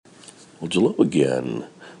Well, hello again.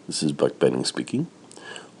 This is Buck Benning speaking.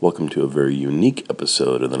 Welcome to a very unique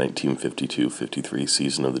episode of the 1952-53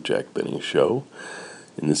 season of the Jack Benning Show.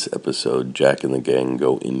 In this episode, Jack and the gang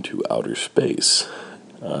go into outer space.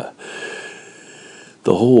 The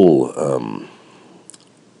whole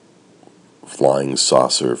flying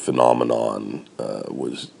saucer phenomenon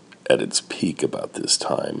was at its peak about this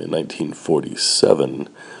time. In 1947,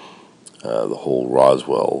 the whole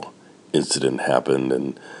Roswell incident happened,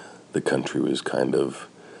 and the country was kind of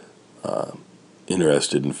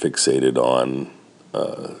interested and fixated on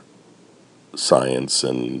science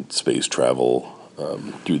and space travel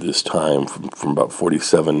through this time from about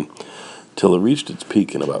 47 till it reached its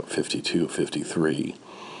peak in about 52, 53.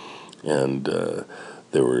 And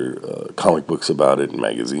there were comic books about it and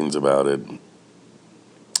magazines about it.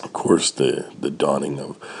 Of course, the dawning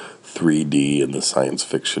of 3D and the science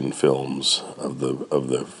fiction films of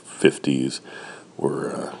the 50s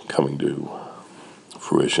were coming to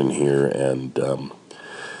fruition here, and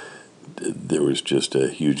there was just a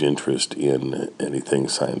huge interest in anything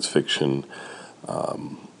science fiction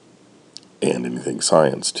and anything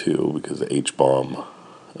science too, because the H-bomb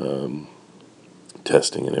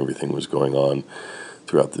testing and everything was going on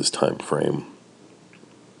throughout this time frame.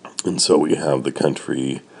 And so we have the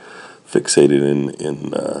country fixated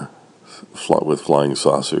with flying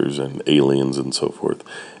saucers and aliens and so forth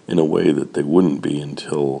in a way that they wouldn't be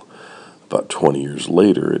until about 20 years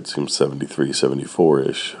later. It seems 73,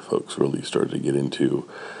 74-ish, folks really started to get into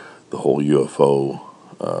the whole UFO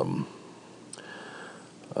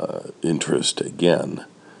interest again.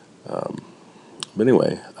 But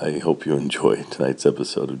anyway, I hope you enjoy tonight's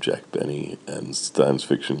episode of Jack Benny and science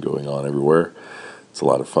fiction going on everywhere. It's a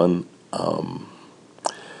lot of fun.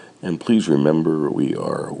 And please remember, we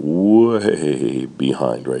are way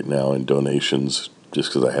behind right now in donations,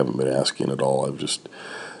 just because I haven't been asking at all. I've just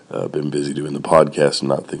been busy doing the podcast and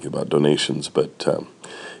not thinking about donations. But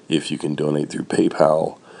if you can donate through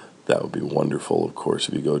PayPal, that would be wonderful. Of course,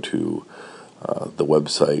 if you go to the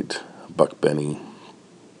website, Buck Benny,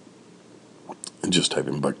 and just type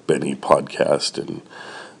in Buck Benny podcast, and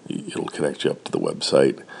it'll connect you up to the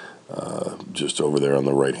website. Just over there on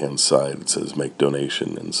the right-hand side, it says make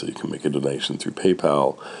donation, and so you can make a donation through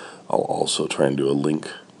PayPal. I'll also try and do a link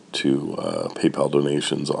to PayPal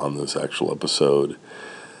donations on this actual episode.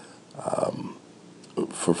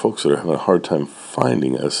 For folks that are having a hard time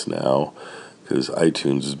finding us now, because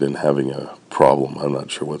iTunes has been having a problem, I'm not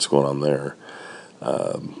sure what's going on there.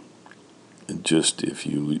 Just if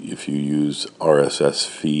you use RSS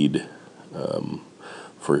feed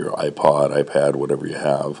for your iPod, iPad, whatever you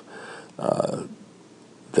have,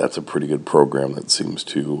 that's a pretty good program that seems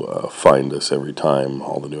to find us every time,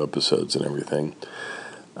 all the new episodes and everything.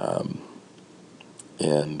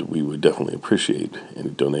 And we would definitely appreciate any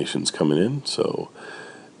donations coming in, so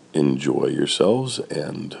enjoy yourselves.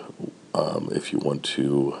 And if you want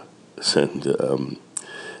to send an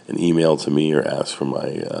email to me or ask for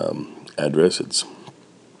my address, it's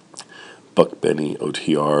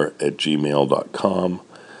buckbennyotr@gmail.com.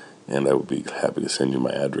 And I would be happy to send you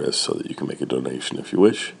my address so that you can make a donation if you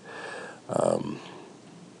wish.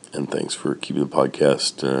 And thanks for keeping the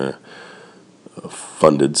podcast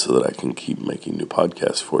funded so that I can keep making new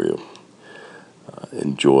podcasts for you.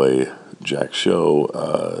 Enjoy Jack's show.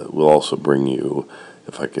 We'll also bring you,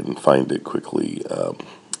 if I can find it quickly,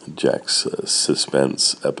 Jack's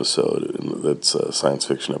suspense episode, and that's a science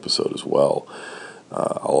fiction episode as well.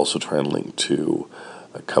 I'll also try and link to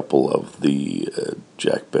a couple of the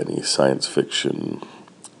Jack Benny science fiction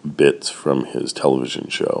bits from his television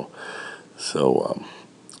show. So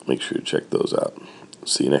make sure you check those out.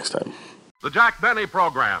 See you next time. The Jack Benny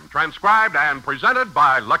Program, transcribed and presented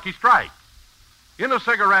by Lucky Strike. In a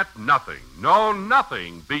cigarette,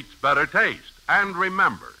 nothing beats better taste. And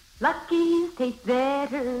remember, Lucky's taste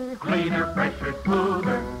better, Cleaner, fresher,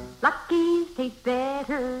 smoother. Lucky's taste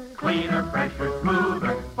better, Cleaner, fresher,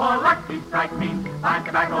 smoother. For Lucky Strike means fine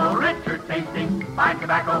tobacco, richer tasting, fine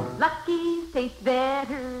tobacco. Lucky's taste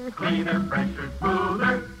better. Cleaner, fresher,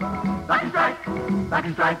 smoother. Lucky Strike,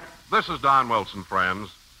 Lucky Strike. this is Don Wilson, friends.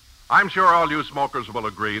 I'm sure all you smokers will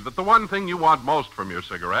agree that the one thing you want most from your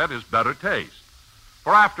cigarette is better taste.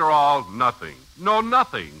 For after all, nothing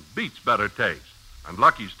beats better taste. And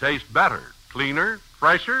Lucky's taste better, cleaner,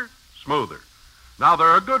 fresher, smoother. Now, there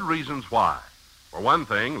are good reasons why. For one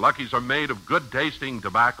thing, Lucky's are made of good-tasting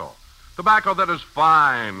tobacco. Tobacco that is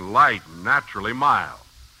fine, light, and naturally mild.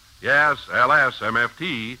 Yes,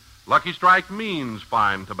 LSMFT, Lucky Strike means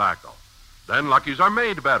fine tobacco. Then Lucky's are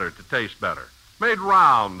made better to taste better. Made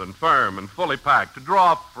round and firm and fully packed to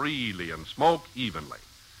draw freely and smoke evenly.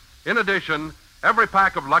 In addition, Every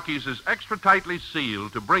pack of Lucky's is extra tightly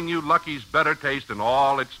sealed to bring you Lucky's better taste in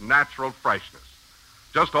all its natural freshness.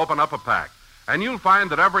 Just open up a pack, and you'll find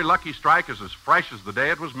that every Lucky Strike is as fresh as the day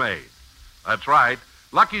it was made. That's right.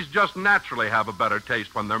 Lucky's just naturally have a better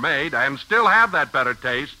taste when they're made and still have that better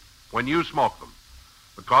taste when you smoke them,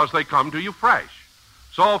 because they come to you fresh.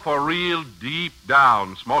 So for real deep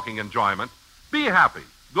down smoking enjoyment, be happy.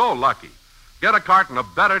 Go Lucky. Get a carton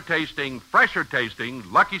of better tasting, fresher tasting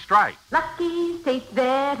Lucky Strike. Lucky's taste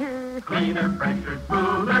better. Cleaner, fresher,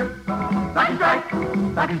 smoother. Lucky Strike,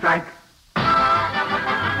 Lucky Strike.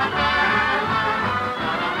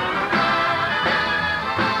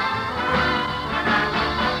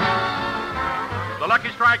 The Lucky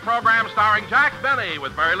Strike program starring Jack Benny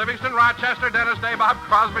with Mary Livingston, Rochester, Dennis Day, Bob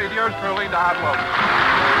Crosby, and yours truly, Don Wilson.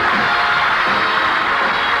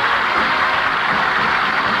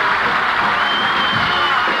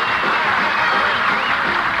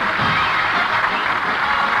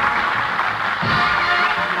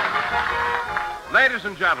 Ladies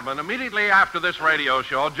and gentlemen, immediately after this radio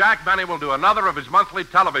show, Jack Benny will do another of his monthly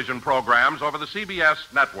television programs over the CBS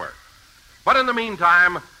network. But in the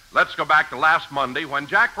meantime, let's go back to last Monday when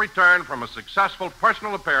Jack returned from a successful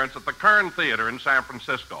personal appearance at the Kern Theater in San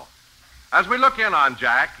Francisco. As we look in on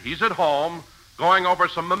Jack, he's at home going over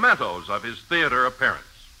some mementos of his theater appearance.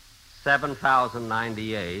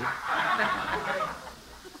 7,098.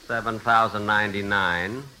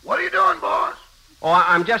 7,099. What are you doing, boss? Oh,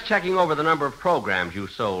 I'm just checking over the number of programs you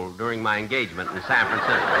sold during my engagement in San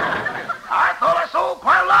Francisco. I thought I sold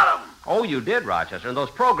quite a lot of them. Oh, you did, Rochester, and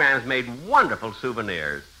those programs made wonderful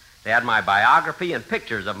souvenirs. They had my biography and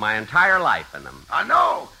pictures of my entire life in them. I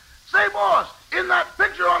know. Say, boss, in that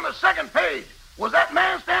picture on the second page, was that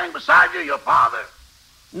man standing beside you your father?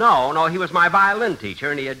 No, he was my violin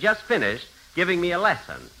teacher, and he had just finished giving me a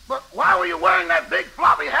lesson. But why were you wearing that big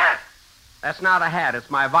floppy hat? That's not a hat, it's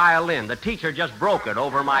my violin. The teacher just broke it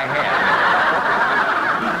over my head.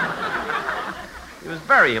 He was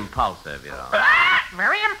very impulsive, you know.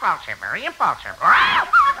 Very impulsive, very impulsive.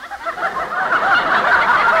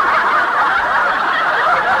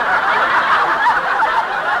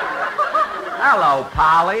 Hello,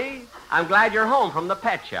 Polly. I'm glad you're home from the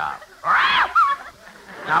pet shop.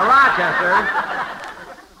 Now, Rochester,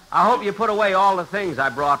 I hope you put away all the things I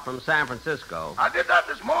brought from San Francisco. I did that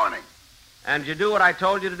this morning. And did you do what I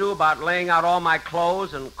told you to do about laying out all my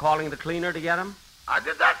clothes and calling the cleaner to get them? I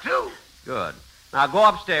did that, too. Good. Now go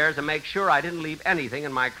upstairs and make sure I didn't leave anything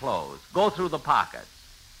in my clothes. Go through the pockets.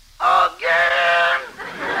 Again?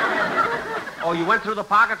 Oh, you went through the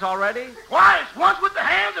pockets already? Twice. Once with the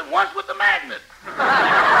hands and once with the magnet.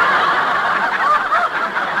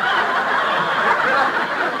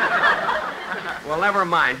 Well, never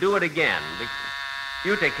mind. Do it again.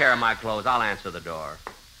 You take care of my clothes. I'll answer the door.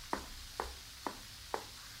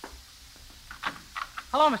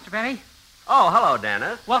 Hello, Mr. Benny. Oh, hello,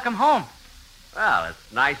 Dennis. Welcome home. Well,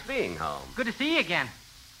 it's nice being home. Good to see you again.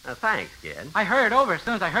 Thanks, kid. I hurried over as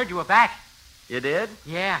soon as I heard you were back. You did?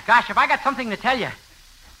 Yeah. Gosh, have I got something to tell you.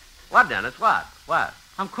 What, Dennis? What? What?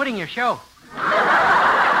 I'm quitting your show.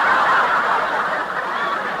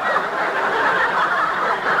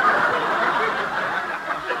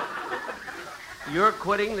 You're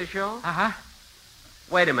quitting the show? Uh-huh.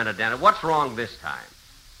 Wait a minute, Dennis. What's wrong this time?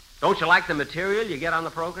 Don't you like the material you get on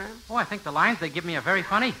the program? Oh, I think the lines they give me are very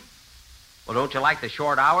funny. Well, don't you like the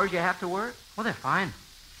short hours you have to work? Well, they're fine.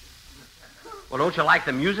 Well, don't you like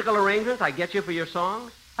the musical arrangements I get you for your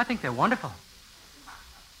songs? I think they're wonderful.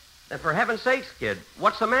 Then for heaven's sakes, kid,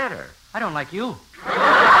 what's the matter? I don't like you.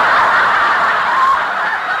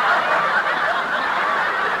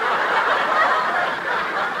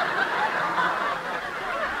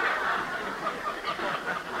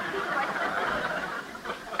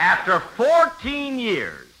 After 14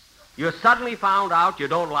 years, you suddenly found out you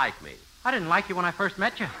don't like me. I didn't like you when I first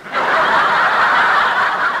met you.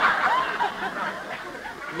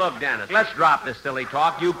 Look, Dennis, let's drop this silly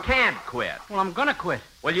talk. You can't quit. Well, I'm gonna quit.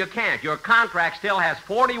 Well, you can't. Your contract still has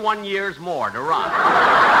 41 years more to run.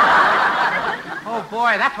 Oh,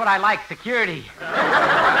 boy, that's what I like, security.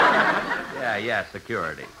 Yeah,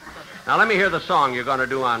 security. Now, let me hear the song you're going to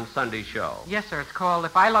do on Sunday's show. Yes, sir. It's called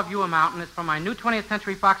If I Love You a Mountain. It's from my new 20th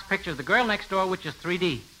Century Fox picture, The Girl Next Door, which is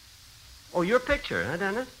 3D. Oh, your picture, huh,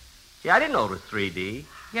 Dennis? Yeah, I didn't know it was 3D.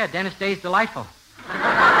 Yeah, Dennis Day's delightful.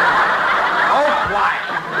 Oh, quiet.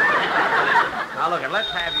 Now, look, let's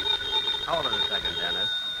have you... Hold on a second, Dennis.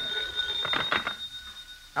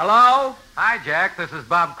 Hello? Hi, Jack. This is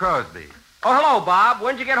Bob Crosby. Oh, hello, Bob.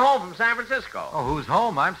 When'd you get home from San Francisco? Oh, who's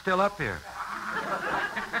home? I'm still up here.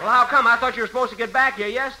 Well, how come? I thought you were supposed to get back here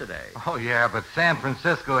yesterday. Oh, yeah, but San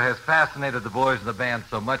Francisco has fascinated the boys in the band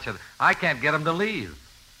so much that I can't get them to leave.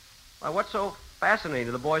 Well, what's so fascinating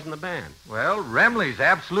to the boys in the band? Well, Remley's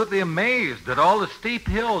absolutely amazed at all the steep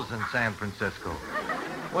hills in San Francisco.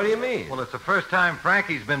 What do you mean? Well, it's the first time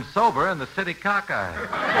Frankie's been sober in the city cockeye.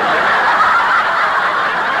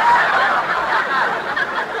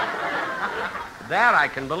 That I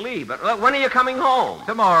can believe. But look, when are you coming home?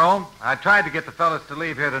 Tomorrow. I tried to get the fellas to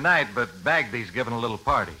leave here tonight, but Bagby's giving a little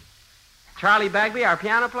party. Charlie Bagby, our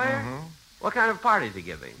piano player? Mm-hmm. What kind of party is he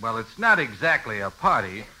giving? Well, it's not exactly a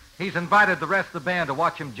party. He's invited the rest of the band to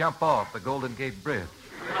watch him jump off the Golden Gate Bridge.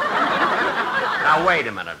 Now, wait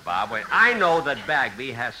a minute, Bob. Wait. I know that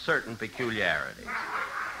Bagby has certain peculiarities.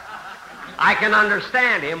 I can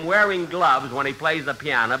understand him wearing gloves when he plays the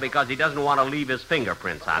piano because he doesn't want to leave his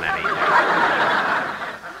fingerprints on anything.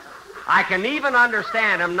 I can even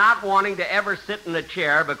understand him not wanting to ever sit in a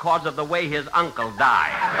chair because of the way his uncle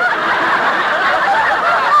died.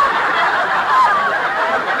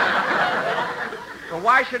 So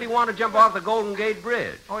why should he want to jump off the Golden Gate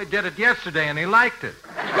Bridge? Oh, he did it yesterday, and he liked it.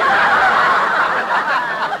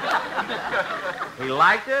 He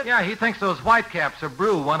liked it? Yeah, he thinks those Whitecaps are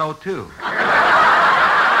Brew 102.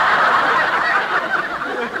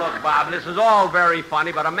 Look, Bob, this is all very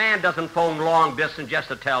funny, but a man doesn't phone long distance just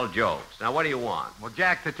to tell jokes. Now, what do you want? Well,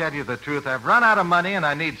 Jack, to tell you the truth, I've run out of money, and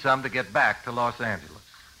I need some to get back to Los Angeles.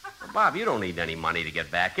 Well, Bob, you don't need any money to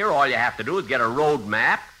get back here. All you have to do is get a road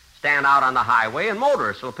map, stand out on the highway, and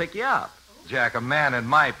motorists will pick you up. Jack, a man in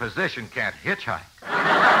my position can't hitchhike.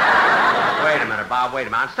 Wait a minute, Bob, wait a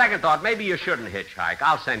minute. On second thought, maybe you shouldn't hitchhike.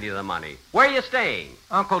 I'll send you the money. Where are you staying?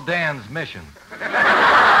 Uncle Dan's mission.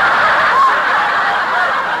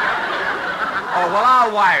 Oh, well,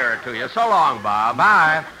 I'll wire it to you. So long, Bob.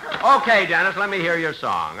 Bye. Okay, Dennis, let me hear your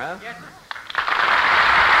song, huh? Yes, sir.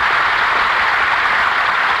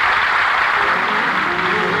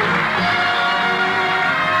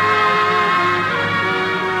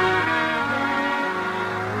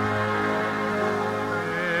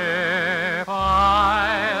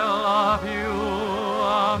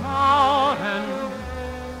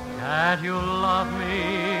 You love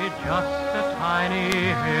me just a tiny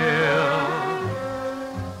hill.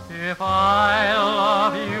 If I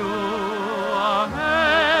love you a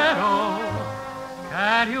meadow,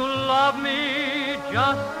 can you love me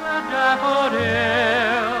just a daffodil?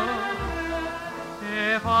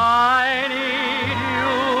 If I need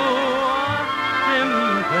you a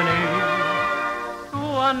symphony to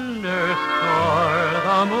underscore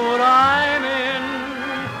the mood I'm in,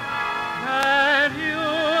 and you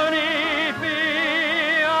need me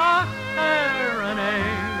a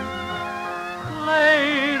serenade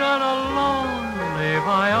played on a lonely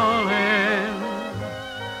violin.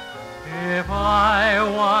 If I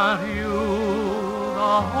want you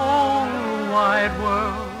the whole wide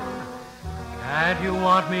world, and you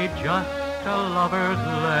want me just a lover's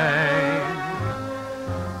lane.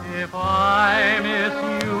 If I miss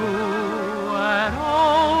you an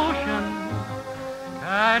ocean,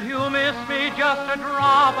 and you miss me just a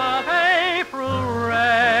drop of April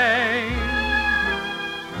rain,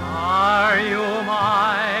 are you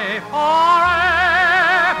my forevermore?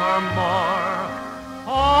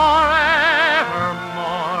 Forevermore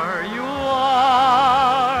you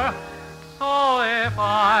are. So if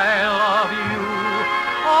I love you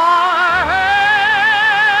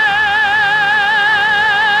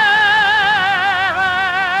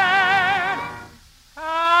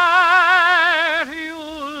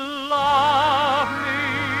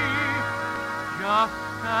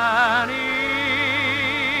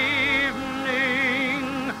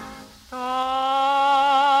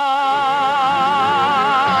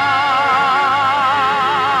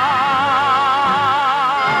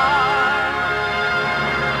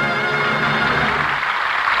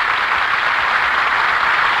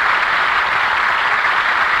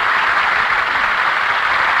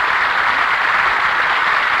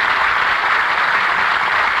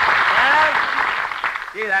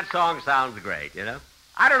That song sounds great, you know.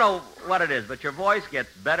 I don't know what it is, but your voice gets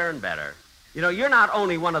better and better. You know, you're not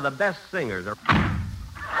only one of the best singers. That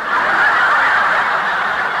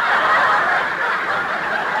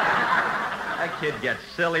kid gets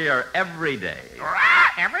sillier every day.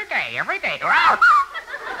 Every day. Quiet,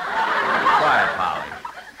 Polly.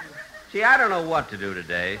 See, I don't know what to do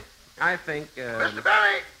today. I think, Mr.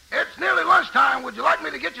 Benny, it's nearly lunchtime. Would you like me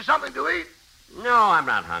to get you something to eat? No, I'm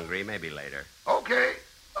not hungry. Maybe later. Okay.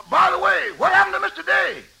 By the way, what happened to Mr.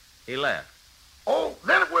 Day? He left. Oh,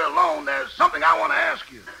 then if we're alone, there's something I want to ask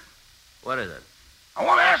you. What is it? I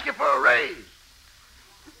want to ask you for a raise.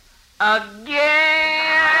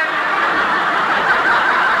 Again?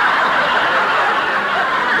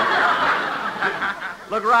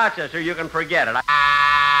 Look, Rochester, you can forget it.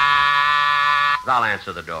 I'll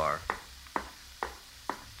answer the door.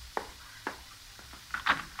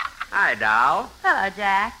 Hi, Doll. Hello,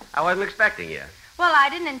 Jack. I wasn't expecting you. Well, I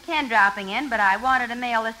didn't intend dropping in, but I wanted to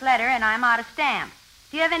mail this letter, and I'm out of stamps.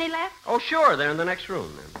 Do you have any left? Oh, sure. They're in the next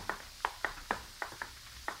room, then.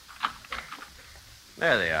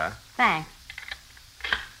 There they are. Thanks.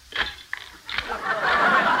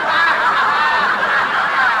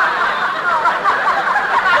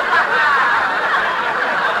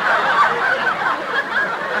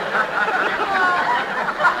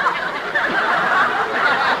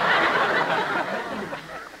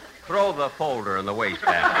 Throw the folder in the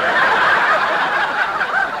wastebasket.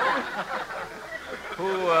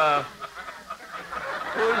 Who's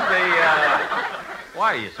the,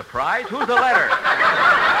 why are you surprised? Who's the letter?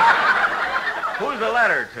 Who's the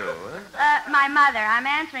letter to? My mother. I'm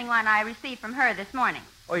answering one I received from her this morning.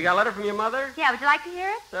 Oh, you got a letter from your mother? Yeah, would you like to hear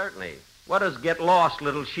it? Certainly. What does get lost,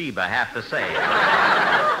 little Sheba, have to say?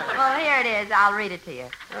 Well, here it is. I'll read it to you.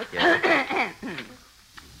 Okay.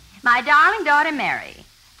 My darling daughter, Mary,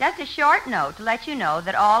 just a short note to let you know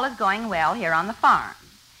that all is going well here on the farm.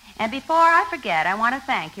 And before I forget, I want to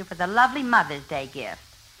thank you for the lovely Mother's Day gift.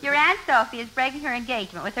 Your Aunt Sophie is breaking her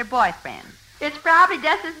engagement with her boyfriend. It's probably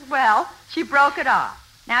just as well she broke it off.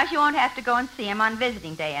 Now she won't have to go and see him on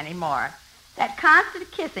visiting day anymore. That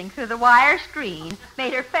constant kissing through the wire screen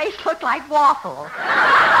made her face look like waffle.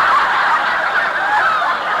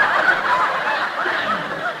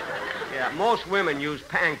 Yeah, most women use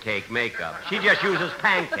pancake makeup. She just uses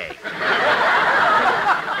pancake.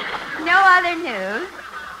 No other news.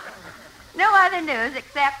 No other news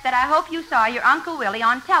except that I hope you saw your Uncle Willie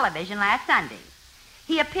on television last Sunday.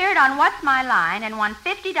 He appeared on What's My Line and won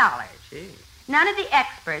 $50. Gee. None of the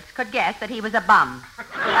experts could guess that he was a bum.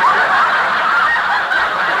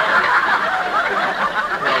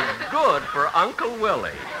 Well, good for Uncle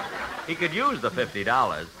Willie. He could use the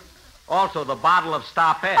 $50. Also, the bottle of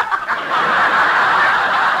Stopette.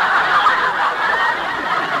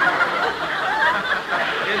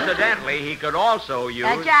 Incidentally, he could also use...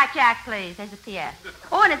 Jack, please. There's a P.S.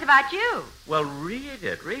 Oh, and it's about you. Well, read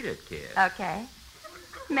it, kid. Okay.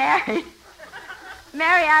 Mary,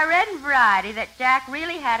 I read in Variety that Jack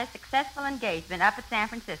really had a successful engagement up at San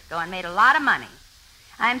Francisco and made a lot of money.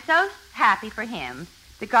 I'm so happy for him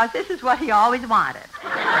because this is what he always wanted.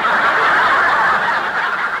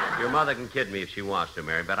 Your mother can kid me if she wants to,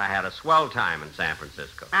 Mary, but I had a swell time in San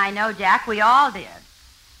Francisco. I know, Jack. We all did.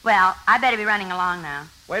 Well, I better be running along now.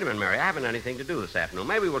 Wait a minute, Mary. I haven't anything to do this afternoon.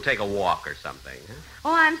 Maybe we'll take a walk or something. Huh?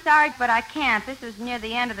 Oh, I'm sorry, but I can't. This is near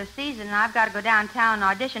the end of the season, and I've got to go downtown and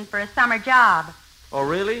audition for a summer job. Oh,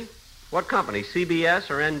 really? What company, CBS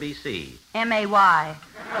or NBC? M-A-Y.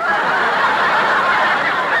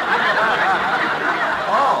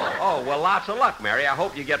 Oh, well, lots of luck, Mary. I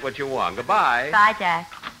hope you get what you want. Goodbye. Bye,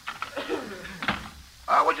 Jack.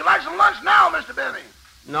 Would you like some lunch now, Mr. Benny?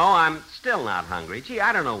 No, I'm still not hungry. Gee,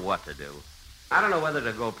 I don't know what to do. I don't know whether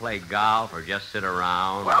to go play golf or just sit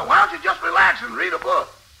around. Well, why don't you just relax and read a book?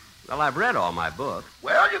 Well, I've read all my books.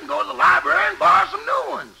 Well, you can go to the library and borrow some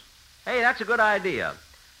new ones. Hey, that's a good idea.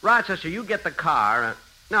 Rochester, you get the car.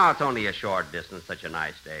 No, it's only a short distance. Such a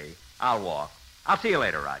nice day. I'll walk. I'll see you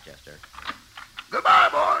later, Rochester. Goodbye,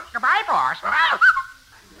 boys. Goodbye, boss.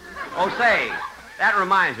 Oh, say, that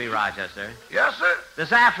reminds me, Rochester. Yes, sir.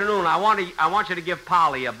 This afternoon, I want you to give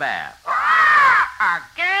Polly a bath.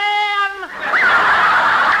 Again?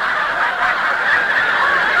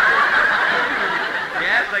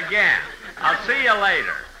 Yes, again. I'll see you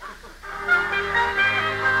later.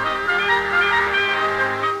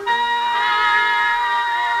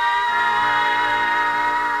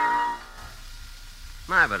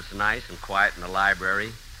 My, but it's nice and quiet in the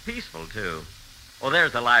library. Peaceful, too. Oh,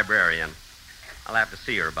 there's the librarian. I'll have to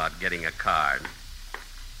see her about getting a card.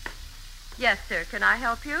 Yes, sir. Can I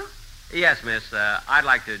help you? Yes, miss. I'd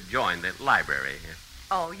like to join the library.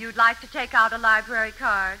 Oh, you'd like to take out a library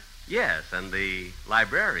card? Yes, and the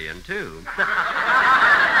librarian, too.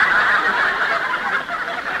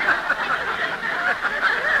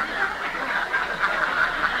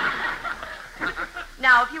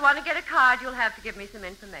 Now, if you want to get a card, you'll have to give me some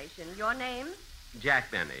information. Your name? Jack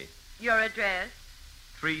Benny, Your address?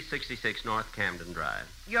 366 North Camden Drive.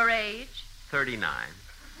 Your age? 39.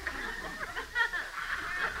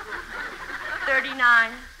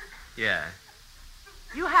 39. Yeah.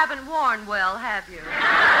 You haven't worn well, have you?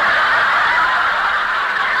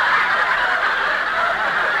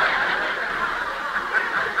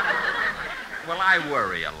 Well, I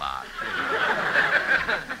worry a lot.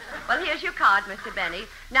 Here's your card, Mr. Benny.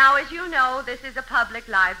 Now, as you know, this is a public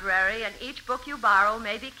library, and each book you borrow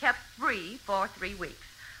may be kept free for 3 weeks.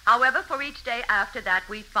 However, for each day after that,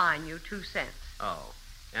 we fine you 2 cents. Oh.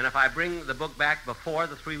 And if I bring the book back before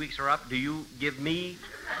the 3 weeks are up, do you give me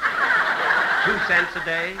 2 cents a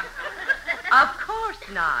day? Of course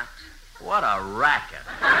not. What a racket.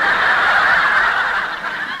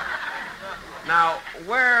 Now,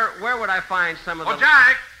 where would I find some of the... Oh,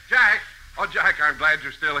 Jack! Oh, Jack, I'm glad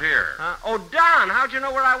you're still here. Oh, Don, how'd you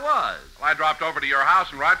know where I was? Well, I dropped over to your house,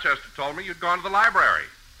 and Rochester told me you'd gone to the library.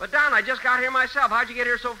 But, Don, I just got here myself. How'd you get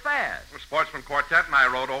here so fast? The Sportsman Quartet and I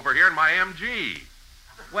rode over here in my MG.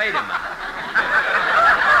 Wait a minute.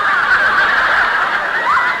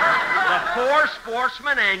 The 4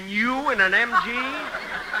 sportsmen and you in an MG?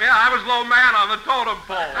 Yeah, I was low man on the totem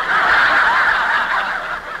pole.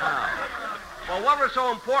 Well, what was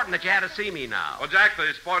so important that you had to see me now? Well, Jack,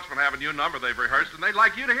 the Sportsmen have a new number they've rehearsed, and they'd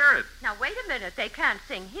like you to hear it. Now, wait a minute. They can't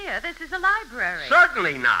sing here. This is a library.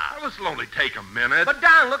 Certainly not. Well, this'll only take a minute. But,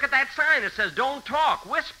 Don, look at that sign. It says, don't talk,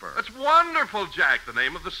 whisper. That's wonderful, Jack. The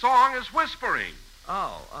name of the song is Whispering.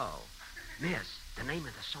 Oh. Miss, the name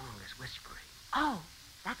of the song is Whispering. Oh,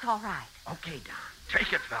 that's all right. Okay, Don.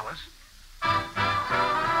 Take it, fellas.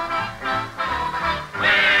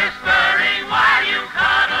 Whispering while you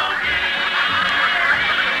cuddle me.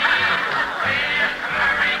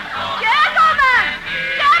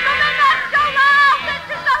 Gentlemen, that's so loud. This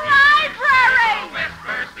is the library.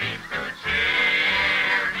 Whisper seems to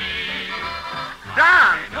cheer me.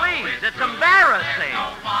 Don, please, it's embarrassing.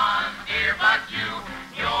 No one here but you.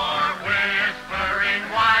 You're whispering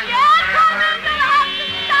while you Gentlemen, you have to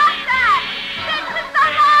stop that. This is the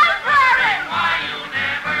library. why you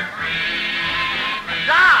never dream.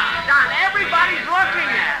 Don, everybody's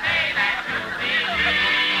looking at it.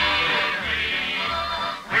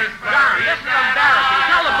 Don, this is embarrassing.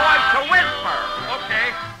 Tell the boys to whisper.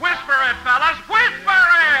 Okay, whisper it, fellas. Whisper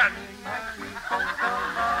it!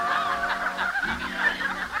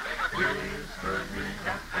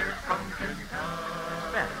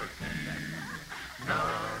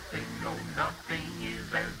 Nothing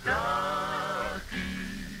is as ducky.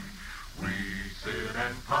 We sit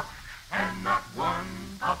and puff, and not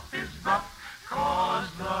one puff is rough, 'cause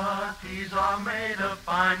Luckies are made of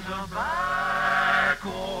fine tobacco.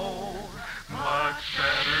 Much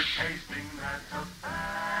better tasting than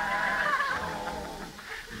tobacco.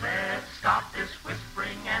 Let's stop this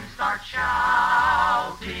whispering and start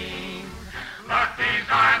shouting. Luckies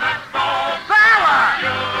are the smoke.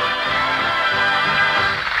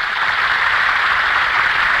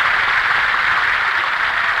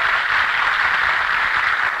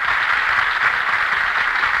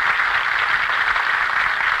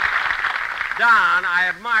 Don, I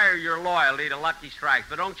admire your loyalty to Lucky Strike,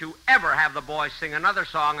 but don't you ever have the boys sing another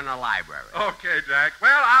song in the library. Okay, Jack.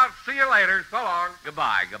 Well, I'll see you later. So long.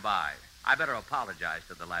 Goodbye. I better apologize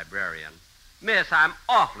to the librarian. Miss, I'm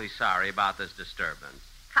awfully sorry about this disturbance.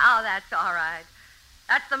 Oh, that's all right.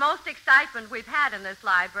 That's the most excitement we've had in this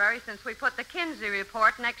library since we put the Kinsey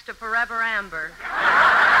report next to Forever Amber.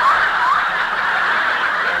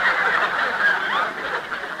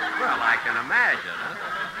 Well, I can imagine, huh?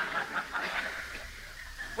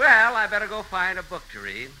 Well, I better go find a book to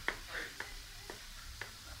read.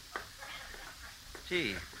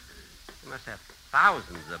 Gee, you must have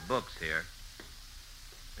thousands of books here.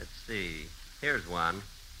 Let's see. Here's one.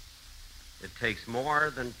 It Takes More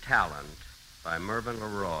Than Talent by Mervyn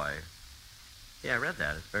LeRoy. Yeah, I read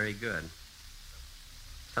that. It's very good.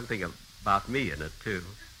 Something about me in it, too.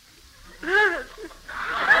 I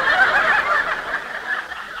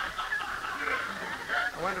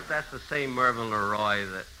wonder if that's the same Mervyn LeRoy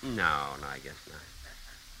that... No, I guess not.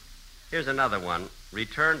 Here's another one.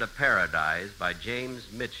 Return to Paradise by James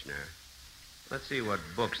Michener. Let's see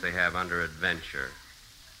what books they have under adventure.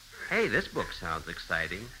 Hey, this book sounds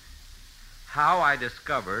exciting. How I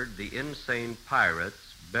Discovered the Insane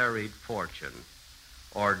Pirate's Buried Fortune.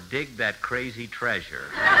 Or Dig That Crazy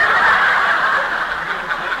Treasure.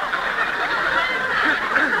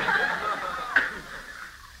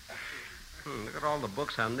 Look at all the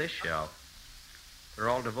books on this shelf. They're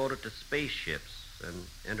all devoted to spaceships and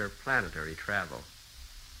interplanetary travel.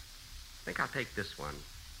 I think I'll take this one.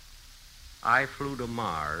 I Flew to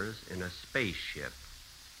Mars in a Spaceship.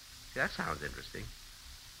 That sounds interesting.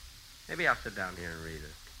 Maybe I'll sit down here and read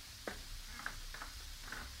it.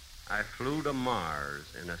 I Flew to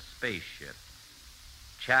Mars in a Spaceship.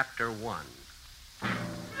 Chapter 1.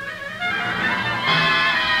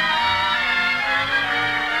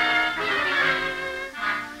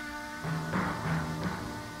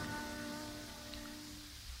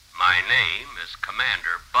 My name is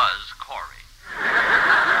Commander Buzz Corey.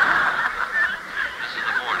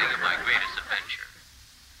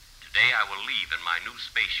 Today I will leave in my new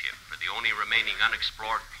spaceship for the only remaining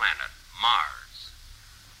unexplored planet, Mars.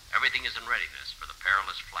 Everything is in readiness for the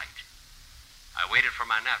perilous flight. I waited for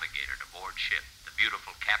my navigator to board ship, the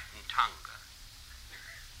beautiful Captain Tonga.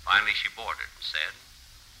 Finally, she boarded and said,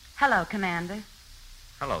 Hello, Commander.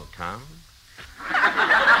 Hello, Tom.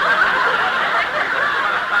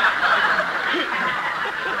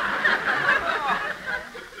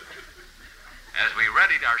 As we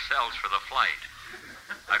readied ourselves for the flight,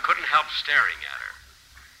 I couldn't help staring at her.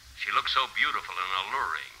 She looked so beautiful and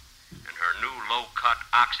alluring in her new low-cut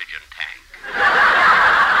oxygen tank.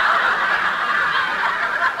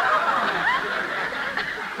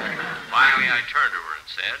 Finally, I turned to her and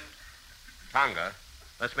said, Tonga,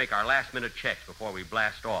 let's make our last-minute checks before we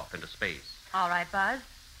blast off into space. All right, Buzz.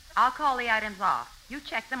 I'll call the items off. You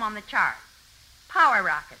check them on the chart. Power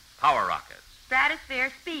rockets. Power rockets.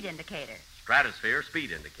 Stratosphere speed indicator. Stratosphere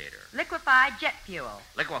speed indicator. Liquefied jet fuel.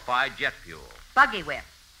 Liquefied jet fuel. Buggy whip.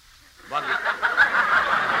 Buggy...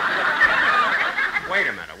 Wait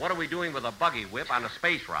a minute. What are we doing with a buggy whip on a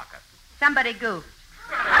space rocket? Somebody goofed.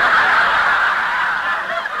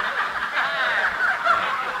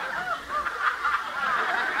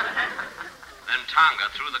 Then Tonga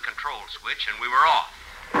threw the control switch and we were off.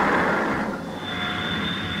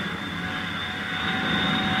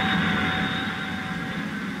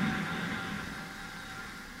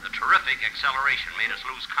 The terrific acceleration made us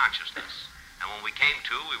lose consciousness. And when we came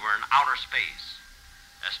to, we were in outer space.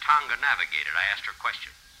 As Tonga navigated, I asked her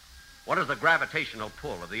questions. What is the gravitational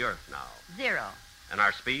pull of the Earth now? 0. And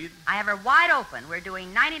our speed? I have her wide open. We're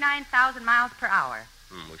doing 99,000 miles per hour.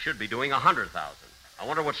 We should be doing 100,000. I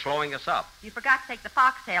wonder what's slowing us up. You forgot to take the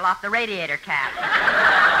foxtail off the radiator cap.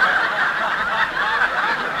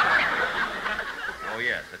 Oh,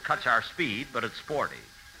 yes. It cuts our speed, but it's sporty.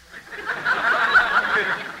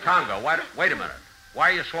 Tonga, wait a minute.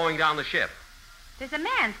 Why are you slowing down the ship? There's a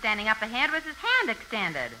man standing up ahead with his hand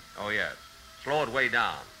extended. Oh, yes. Slow it way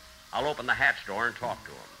down. I'll open the hatch door and talk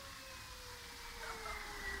to him.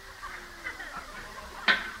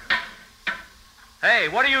 Hey,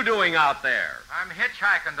 what are you doing out there? I'm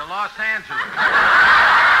hitchhiking to Los Angeles.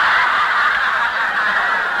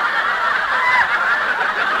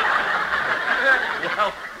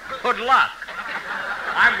 Well, good luck.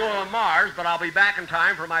 I'm going to Mars, but I'll be back in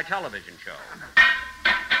time for my television show.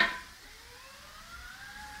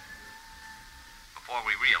 Before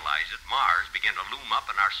we realized it, Mars began to loom up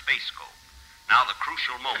in our space scope. Now the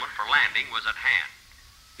crucial moment for landing was at hand.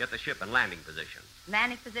 Get the ship in landing position.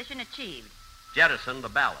 Landing position achieved. Jettison the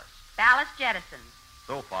ballast. Ballast jettisoned.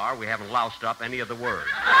 So far, we haven't loused up any of the words.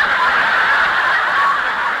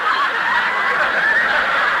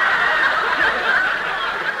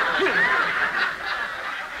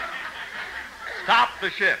 Stop the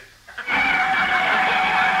ship.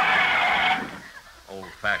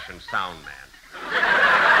 Old-fashioned sound man.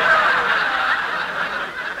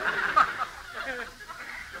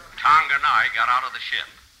 Tonga and I got out of the ship,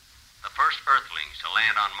 the first Earthlings to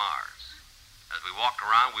land on Mars. As we walked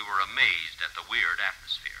around, we were amazed at the weird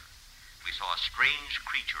atmosphere. We saw a strange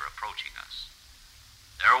creature approaching us.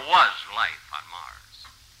 There was life on Mars.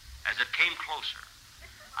 As it came closer,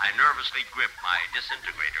 I nervously gripped my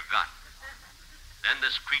disintegrator gun. Then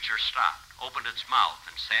this creature stopped, opened its mouth,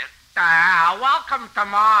 and said, Welcome to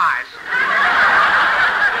Mars.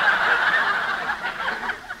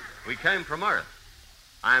 We came from Earth.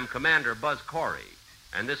 I'm Commander Buzz Corey,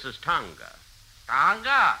 and this is Tonga.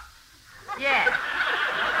 Tonga? Yes.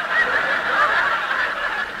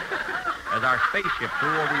 As our spaceship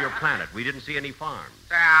flew over your planet, we didn't see any farms.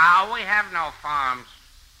 We have no farms.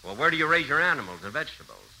 Well, where do you raise your animals and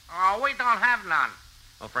vegetables? We don't have none.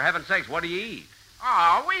 Well, for heaven's sakes, what do you eat?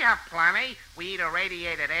 We have plenty. We eat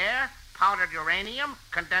irradiated air, powdered uranium,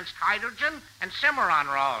 condensed hydrogen, and Cimarron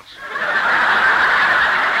rolls.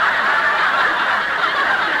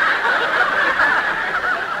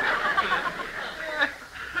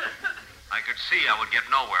 I could see I would get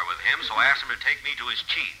nowhere with him, so I asked him to take me to his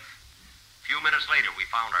chief. A few minutes later, we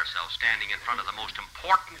found ourselves standing in front of the most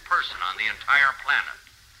important person on the entire planet.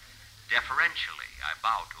 Deferentially, I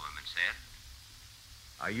bowed to him and said,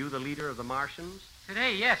 Are you the leader of the Martians?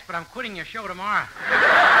 Today, yes, but I'm quitting your show tomorrow.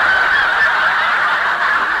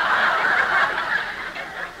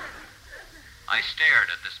 I stared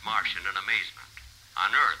at this Martian in amazement.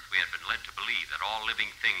 On Earth, we had been led to believe that all living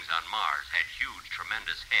things on Mars had huge,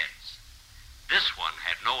 tremendous heads. This one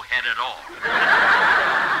had no head at all.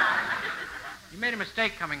 You made a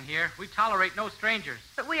mistake coming here. We tolerate no strangers.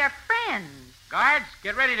 But we are friends. Guards,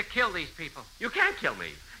 get ready to kill these people. You can't kill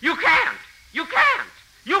me. You can't. You can't.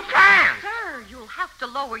 You can't! Sir, you'll have to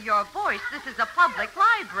lower your voice. This is a public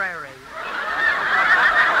library.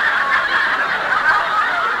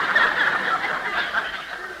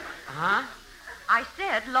 Huh? I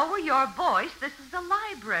said lower your voice. This is a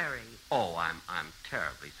library. Oh, I'm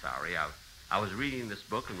terribly sorry. I was reading this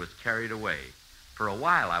book and was carried away. For a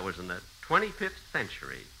while, I was in the 25th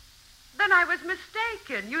century. Then I was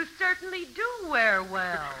mistaken. You certainly do wear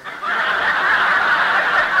well.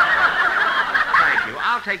 Thank you.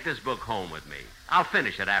 I'll take this book home with me. I'll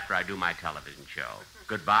finish it after I do my television show.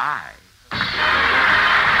 Goodbye.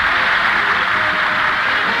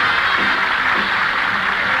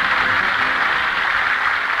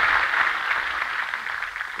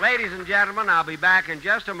 Ladies and gentlemen, I'll be back in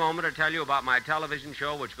just a moment to tell you about my television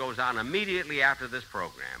show, which goes on immediately after this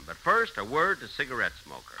program. But first, a word to cigarette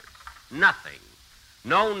smokers. Nothing,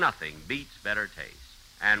 nothing beats better taste.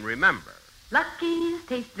 And remember, Lucky's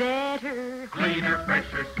taste better. Cleaner,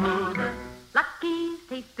 fresher, smoother. Lucky's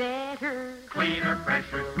taste better. Cleaner,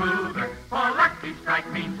 fresher, smoother. For Lucky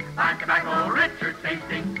Strike means fine tobacco, richer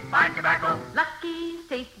tasting, fine tobacco. Lucky's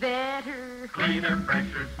taste better. Cleaner,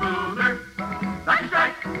 fresher, smoother. Lucky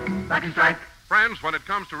Strike, Lucky Strike. Friends, when it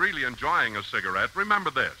comes to really enjoying a cigarette,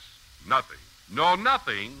 remember this. Nothing,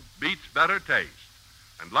 nothing beats better taste.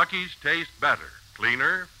 And Lucky's taste better.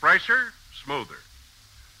 Cleaner, fresher, smoother.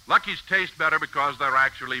 Lucky's taste better because they're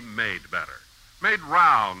actually made better. Made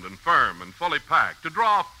round and firm and fully packed to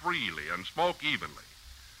draw freely and smoke evenly.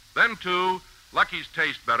 Then, too, Lucky's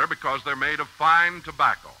taste better because they're made of fine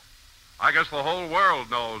tobacco. I guess the whole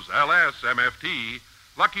world knows LSMFT.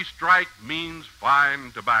 Lucky Strike means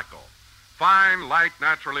fine tobacco. Fine, light,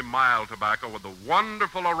 naturally mild tobacco with a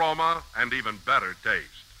wonderful aroma and even better taste.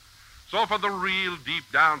 So for the real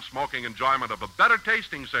deep-down smoking enjoyment of a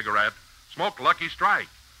better-tasting cigarette, smoke Lucky Strike,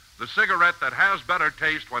 the cigarette that has better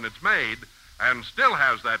taste when it's made and still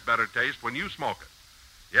has that better taste when you smoke it.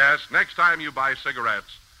 Yes, next time you buy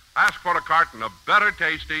cigarettes, ask for a carton of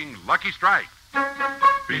better-tasting Lucky Strike.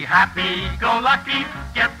 Be happy, go lucky,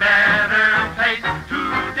 get better taste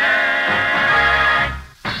today.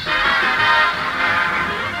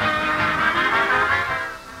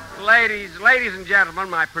 Ladies and gentlemen,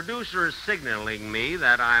 my producer is signaling me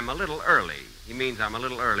that I'm a little early. He means I'm a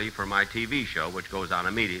little early for my TV show, which goes on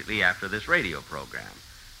immediately after this radio program.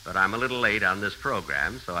 But I'm a little late on this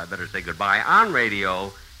program, so I better say goodbye on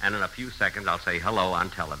radio, and in a few seconds I'll say hello on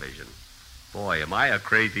television. Boy, am I a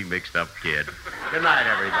crazy mixed-up kid. Good night,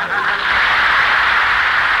 everybody.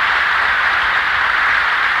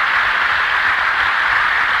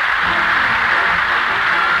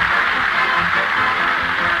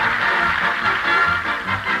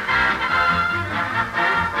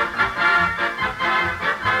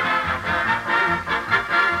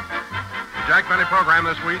 The Jack Benny program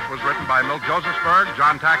this week was written by Milt Josephsberg,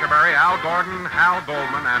 John Tackerberry, Al Gordon, Hal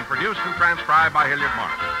Goldman, and produced and transcribed by Hilliard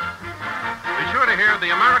Marks. Be sure to hear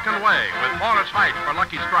The American Way with Forrest Height for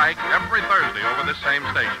Lucky Strike every Thursday over this same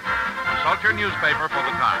station. Consult your newspaper for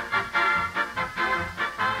the time.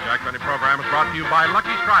 The Jack Benny program is brought to you by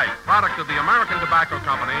Lucky Strike, product of the American Tobacco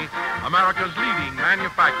Company, America's leading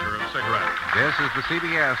manufacturer of cigarettes. This is the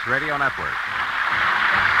CBS Radio Network.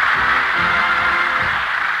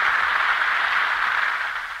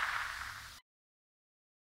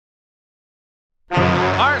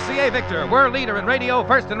 RCA Victor, world leader in radio,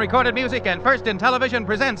 first in recorded music, and first in television,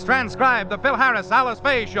 presents Transcribed, the Phil Harris Alice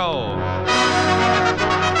Faye Show.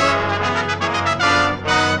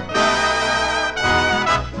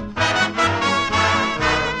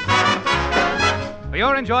 For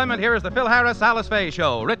your enjoyment, here is the Phil Harris Alice Faye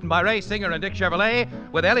Show, written by Ray Singer and Dick Chevrolet,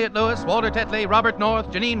 with Elliot Lewis, Walter Tetley, Robert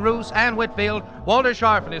North, Janine Roos, Ann Whitfield, Walter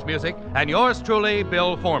Scharf in his music, and yours truly,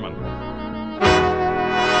 Bill Foreman.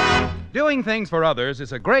 Doing things for others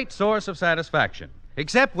is a great source of satisfaction,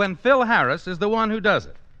 except when Phil Harris is the one who does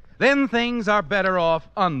it. Then things are better off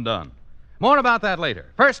undone. More about that later.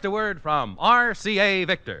 First, a word from RCA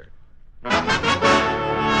Victor.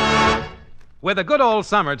 With a good old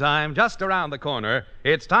summertime just around the corner,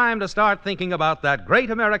 it's time to start thinking about that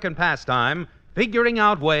great American pastime, figuring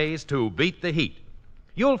out ways to beat the heat.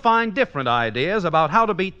 You'll find different ideas about how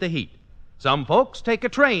to beat the heat. Some folks take a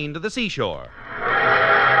train to the seashore.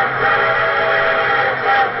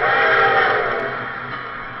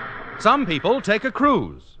 Some people take a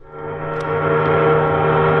cruise.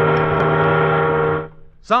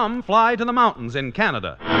 Some fly to the mountains in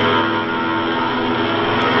Canada.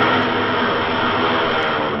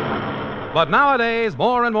 But nowadays,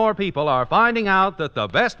 more and more people are finding out that the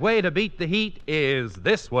best way to beat the heat is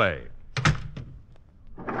this way.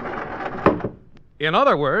 In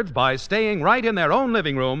other words, by staying right in their own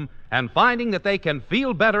living room and finding that they can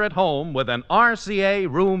feel better at home with an RCA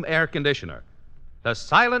room air conditioner. The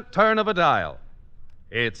silent turn of a dial.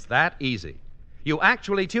 It's that easy. You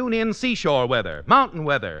actually tune in seashore weather, mountain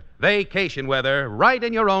weather, vacation weather right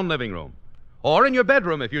in your own living room. Or in your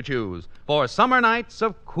bedroom if you choose, for summer nights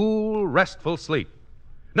of cool, restful sleep.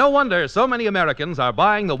 No wonder so many Americans are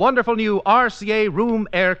buying the wonderful new RCA room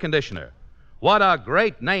air conditioner. What a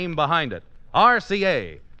great name behind it.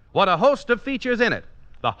 RCA. What a host of features in it.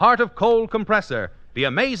 The heart of cold compressor, the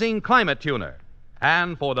amazing climate tuner.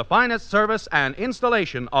 And for the finest service and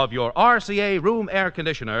installation of your RCA room air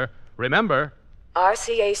conditioner, remember,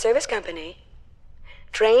 RCA Service Company.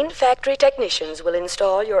 Trained factory technicians will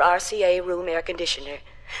install your RCA room air conditioner.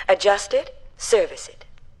 Adjust it, service it.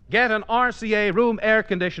 get an RCA room air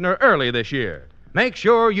conditioner early this year. Make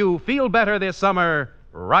sure you feel better this summer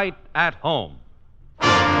right at home. And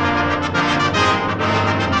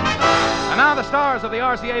now the stars of the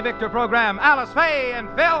RCA Victor program, Alice Faye and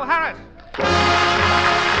Phil Harris.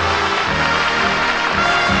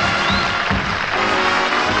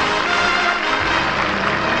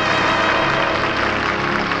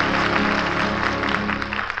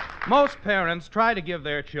 Most parents try to give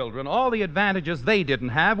their children all the advantages they didn't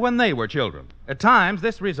have when they were children. At times,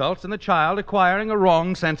 this results in the child acquiring a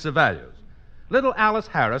wrong sense of values. Little Alice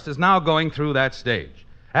Harris is now going through that stage.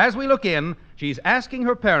 As we look in, she's asking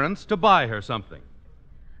her parents to buy her something.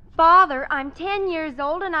 Father, I'm 10 years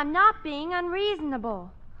old and I'm not being unreasonable.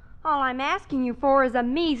 All I'm asking you for is a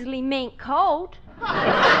measly mink coat.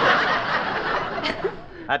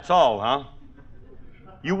 That's all, huh?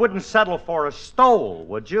 You wouldn't settle for a stole,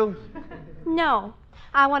 would you? No,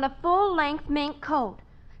 I want a full-length mink coat.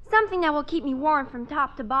 Something that will keep me warm from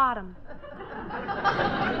top to bottom.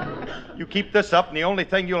 You keep this up, and the only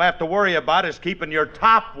thing you'll have to worry about is keeping your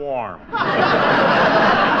top warm.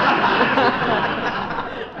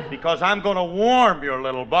 Because I'm going to warm your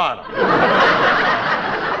little bottom.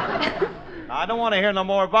 I don't want to hear no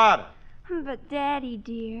more about it. But, Daddy,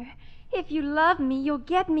 dear, if you love me, you'll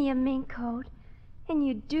get me a mink coat. And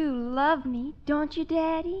you do love me, don't you,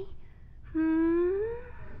 Daddy?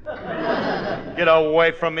 Get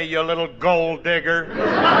away from me, you little gold digger.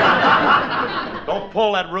 Don't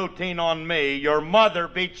pull that routine on me. Your mother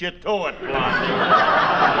beat you to it, Blondie.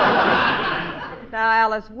 Now,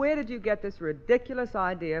 Alice, where did you get this ridiculous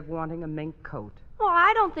idea of wanting a mink coat? Well,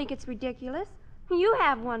 I don't think it's ridiculous. You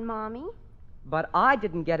have one, Mommy. But I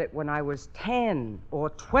didn't get it when I was 10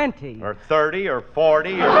 or 20. Or 30 or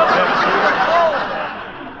 40 or 50.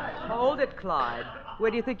 Hold it, Clyde.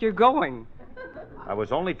 Where do you think you're going? I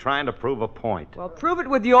was only trying to prove a point. Well, prove it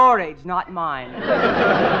with your age, not mine.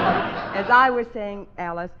 As I was saying,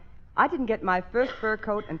 Alice, I didn't get my first fur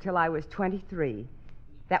coat until I was 23.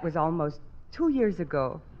 That was almost 2 years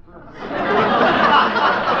ago.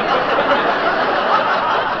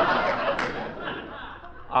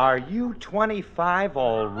 Are you 25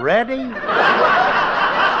 already?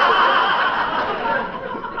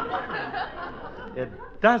 It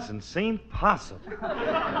doesn't seem possible.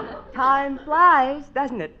 Time flies,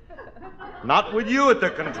 doesn't it? Not with you at the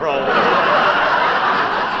controls.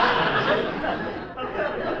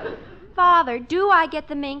 Father, do I get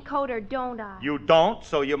the mink coat or don't I? You don't,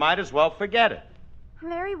 so you might as well forget it.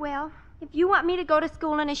 Very well. If you want me to go to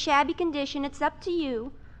school in a shabby condition, it's up to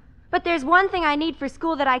you. But there's one thing I need for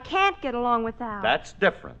school that I can't get along without. That's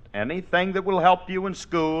different. Anything that will help you in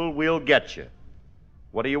school, we'll get you.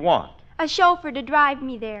 What do you want? A chauffeur to drive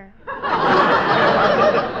me there.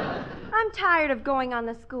 I'm tired of going on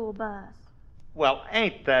the school bus. Well,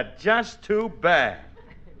 ain't that just too bad?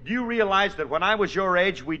 Do you realize that when I was your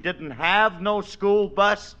age, we didn't have no school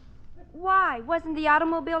bus? Why? Wasn't the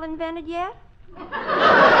automobile invented yet?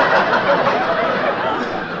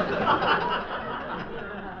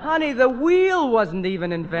 Honey, the wheel wasn't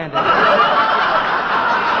even invented.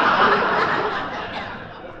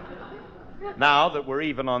 Now that we're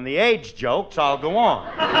even on the age jokes, I'll go on.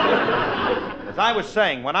 As I was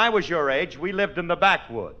saying, when I was your age, we lived in the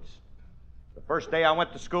backwoods. The first day I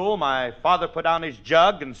went to school, my father put down his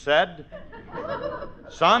jug and said,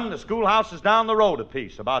 "Son, the schoolhouse is down the road a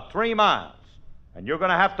piece, about 3 miles, and you're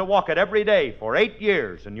going to have to walk it every day for 8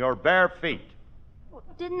 years in your bare feet."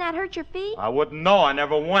 Didn't that hurt your feet? I wouldn't know. I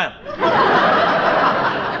never went.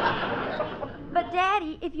 But,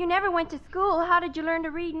 Daddy, if you never went to school, how did you learn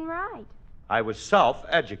to read and write? I was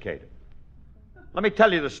self-educated. Let me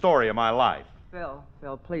tell you the story of my life. Phil,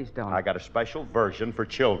 please don't. I got a special version for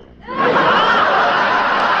children.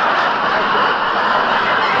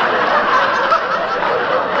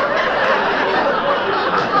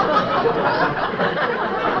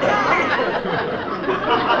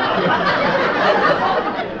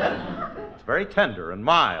 tender and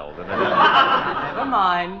mild. And Never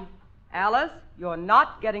mind. Alice, you're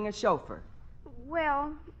not getting a chauffeur.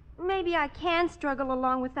 Well, maybe I can struggle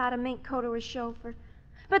along without a mink coat or a chauffeur.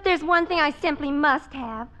 But there's one thing I simply must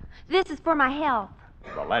have. This is for my health.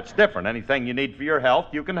 Well, that's different. Anything you need for your health,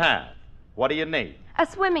 you can have. What do you need? A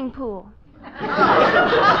swimming pool.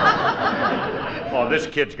 Oh, this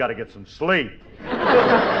kid's got to get some sleep.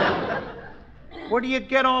 Where do you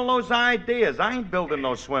get all those ideas? I ain't building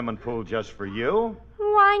no swimming pool just for you.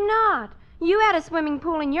 Why not? You had a swimming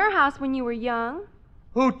pool in your house when you were young.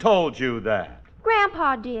 Who told you that?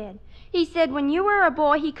 Grandpa did. He said when you were a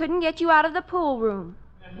boy, he couldn't get you out of the pool room.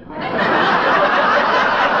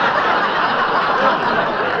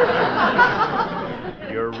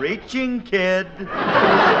 You're reaching, kid. You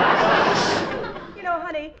know,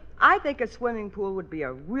 honey, I think a swimming pool would be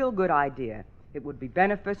a real good idea. It would be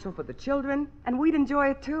beneficial for the children, and we'd enjoy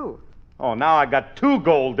it, too. Oh, now I got 2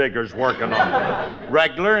 gold diggers working on it.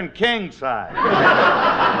 Regular and king size. You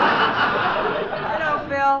know,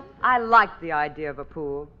 Phil, I like the idea of a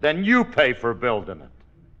pool. Then you pay for building it.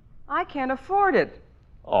 I can't afford it.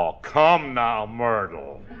 Oh, come now,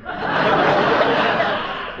 Myrtle.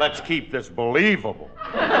 Let's keep this believable.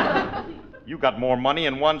 You got more money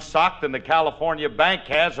in one sock than the California Bank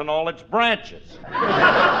has in all its branches.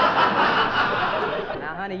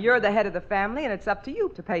 Now, honey, you're the head of the family, and it's up to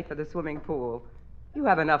you to pay for the swimming pool. You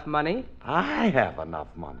have enough money. I have enough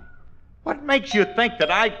money. What makes you think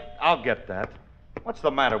that I'll get that. What's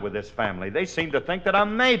the matter with this family? They seem to think that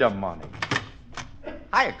I'm made of money.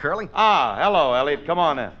 Hiya, Curly. Ah, hello, Elliot. Come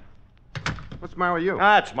on in. What's the matter with you?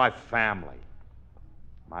 That's my family.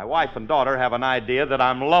 My wife and daughter have an idea that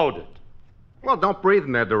I'm loaded. Well, don't breathe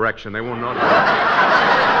in their direction. They won't notice.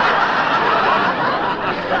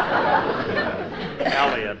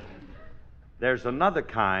 Elliot, there's another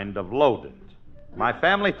kind of loaded. My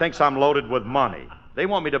family thinks I'm loaded with money. They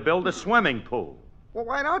want me to build a swimming pool. Well,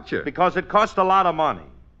 why don't you? Because it costs a lot of money.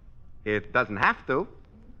 It doesn't have to.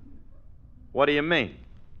 What do you mean?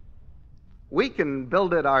 We can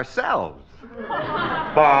build it ourselves.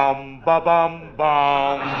 Bum, ba-bum,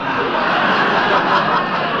 bum.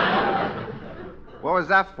 What was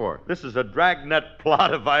that for? This is a dragnet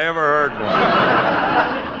plot if I ever heard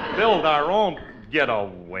one. Build our own. Get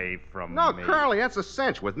away from No, me. Curly, that's a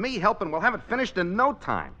cinch. With me helping, we'll have it finished in no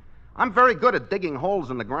time. I'm very good at digging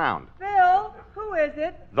holes in the ground. Phil, who is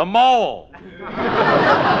it? The mole. What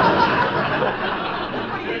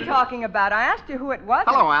are you talking about? I asked you who it was.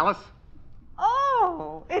 Hello, Alice.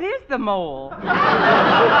 Oh, it is the mole. Hey,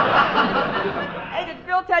 did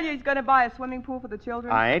Phil tell you he's going to buy a swimming pool for the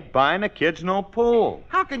children? I ain't buying the kids no pool.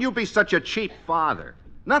 How can you be such a cheap father?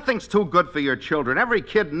 Nothing's too good for your children. Every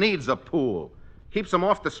kid needs a pool. Keeps them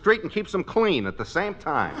off the street and keeps them clean at the same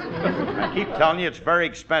time. I keep telling you it's very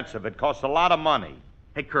expensive. It costs a lot of money.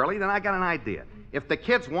 Hey, Curly, then I got an idea. If the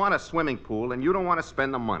kids want a swimming pool and you don't want to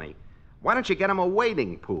spend the money, why don't you get them a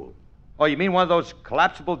wading pool? Oh, you mean one of those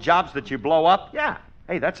collapsible jobs that you blow up? Yeah.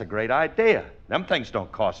 Hey, that's a great idea. Them things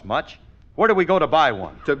don't cost much. Where do we go to buy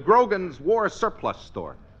one? To Grogan's War Surplus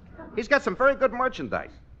Store. He's got some very good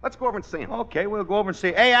merchandise. Let's go over and see him. Okay, we'll go over and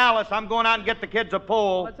see. Hey, Alice, I'm going out and get the kids a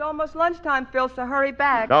pool. Well, it's almost lunchtime, Phil, so hurry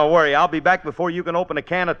back. Don't worry, I'll be back before you can open a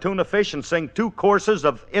can of tuna fish and sing 2 courses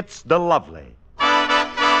of It's the Lovely.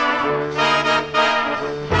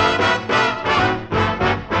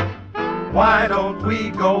 Why don't we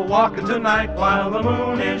go walking tonight while the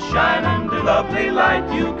moon is shining the lovely light?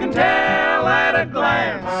 You can tell at a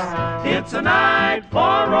glance it's a night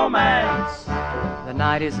for romance. The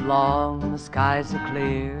night is long, the skies are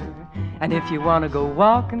clear, and if you want to go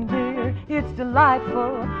walking, dear, it's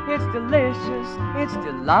delightful, it's delicious, it's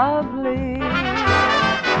lovely.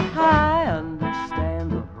 I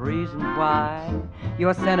understand the reason why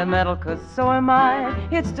you're sentimental, 'cause so am I.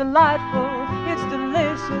 It's delightful, it's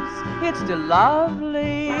delicious, it's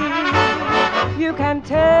lovely. You can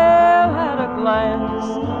tell at a glance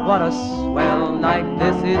what a swell night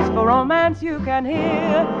this is for romance. You can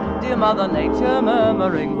hear dear Mother Nature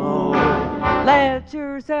murmuring low, let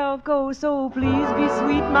yourself go, so please be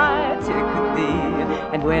sweet, my chickadee.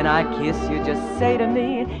 And when I kiss you, just say to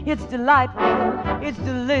me, it's delightful, it's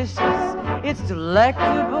delicious, it's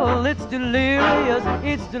delectable, it's delirious,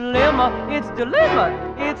 it's dilemma, it's dilemma,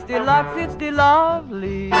 it's deluxe, it's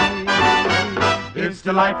lovely. It's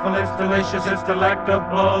delightful, it's delicious, it's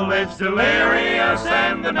delectable, it's delirious,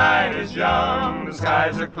 and the night is young, the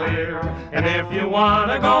skies are clear. And if you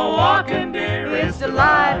want to go walking, dear, It's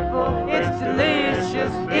delightful, it's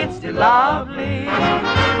delicious, it's lovely.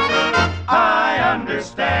 I understand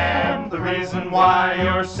understand the reason why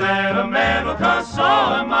you're sentimental, 'cause so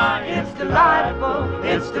am I. It's delightful,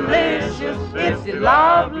 it's delicious, it's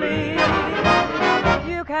lovely.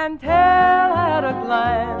 You can tell at a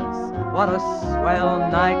glance what a swell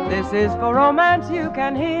night this is for romance. You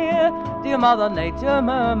can hear dear Mother Nature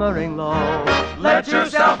murmuring low. Let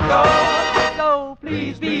yourself go. So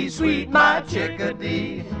Please be sweet, my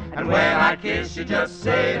chickadee. And when I kiss you, just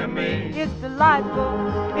say to me, it's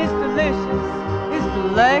delightful, it's delicious, it's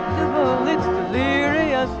delectable, it's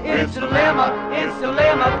delirious, it's dilemma, it's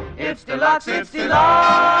dilemma, it's deluxe, it's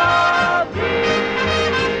delightful.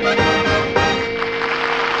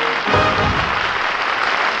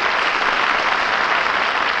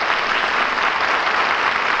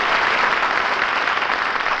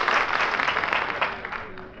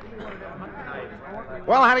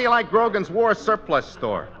 Well, how do you like Grogan's war surplus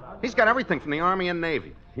store? He's got everything from the Army and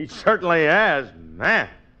Navy. He certainly has. Man,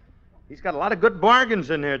 he's got a lot of good bargains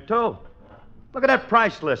in here, too. Look at that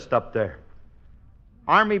price list up there.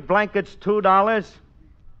 Army blankets, $2.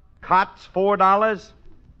 Cots, $4.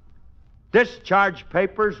 Discharge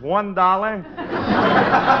papers, $1.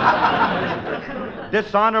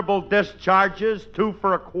 Dishonorable discharges, 2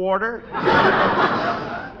 for a quarter.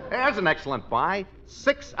 There's an excellent buy.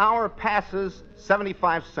 6-hour passes,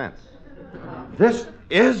 75 cents. This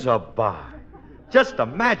is a buy. Just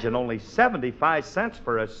imagine only 75 cents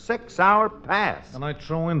for a 6-hour pass. And I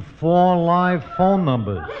throw in 4 live phone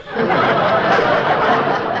numbers.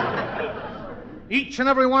 Each and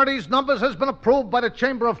every one of these numbers has been approved by the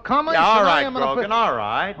Chamber of Commerce. Yeah, all and I right, am Grogan, all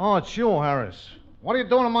right. Oh, it's you, Harris. What are you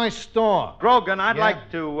doing in my store? Grogan, I'd Yeah? like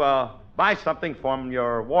to buy something from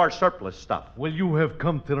your war surplus stuff. Well, you have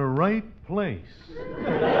come to the right place.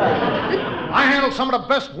 I handle some of the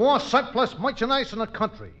best war surplus merchandise in the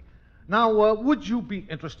country. Now, would you be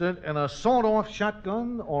interested in a sawed-off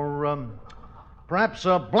shotgun or perhaps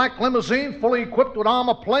a black limousine fully equipped with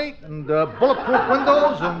armor plate and bulletproof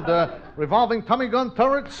windows and revolving Tommy gun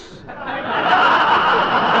turrets?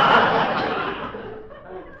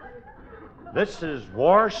 This is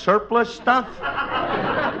war surplus stuff?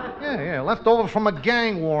 Yeah, left over from a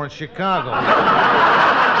gang war in Chicago.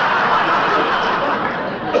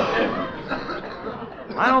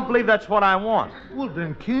 I don't believe that's what I want. Well,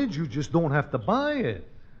 then, kid, you just don't have to buy it.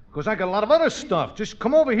 Because I got a lot of other stuff. Just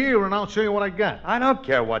come over here and I'll show you what I got. I don't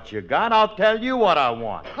care what you got. I'll tell you what I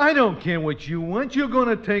want. I don't care what you want. You're going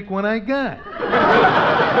to take what I got.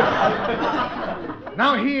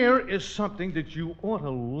 Now, here is something that you ought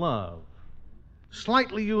to love.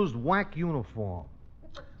 Slightly used WAC uniform.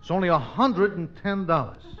 It's only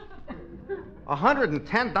 $110.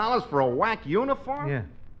 $110 for a WAC uniform? Yeah.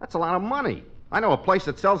 That's a lot of money. I know a place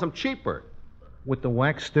that sells them cheaper. With the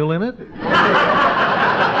wax still in it?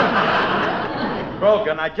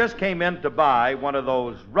 Grogan, I just came in to buy one of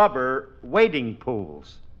those rubber wading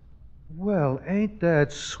pools. Well, ain't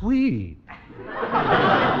that sweet?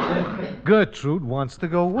 Gertrude wants to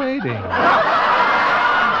go wading.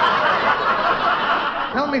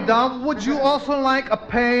 Tell me, Dog, would you also like a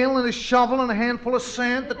pail and a shovel and a handful of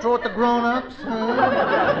sand to throw at the grown-ups?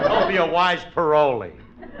 Don't be a wise parolee.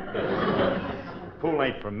 Pool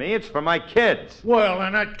ain't for me, it's for my kids. Well,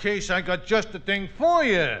 in that case, I got just the thing for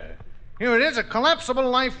you. Here it is, a collapsible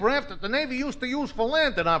life raft that the Navy used to use for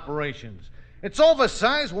landing operations. It's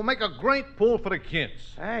oversized, will make a great pool for the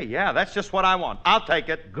kids. Hey, yeah, that's just what I want. I'll take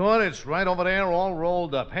it. Good, it's right over there, all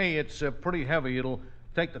rolled up. Hey, it's pretty heavy. It'll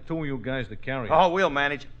take the two of you guys to carry it. Oh, we'll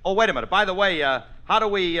manage. Oh, wait a minute. By the way, how do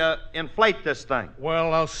we inflate this thing?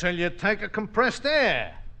 Well, I'll sell you a tank of compressed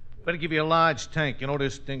air. Better give you a large tank. You know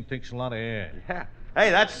this thing takes a lot of air. Yeah.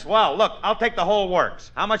 Hey, that's swell. Look, I'll take the whole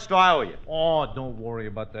works. How much do I owe you? Oh, don't worry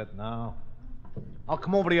about that now. I'll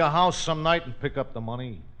come over to your house some night and pick up the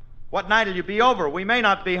money. What night will you be over? We may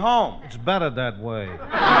not be home. It's better that way.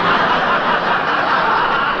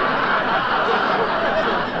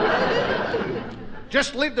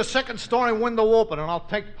 Just leave the second story window open and I'll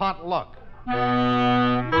take pot luck.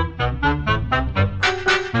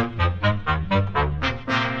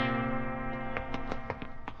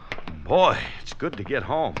 Boy, it's good to get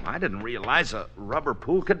home. I didn't realize a rubber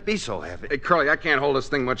pool could be so heavy. Hey, Curly, I can't hold this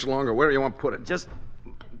thing much longer. Where do you want to put it? Just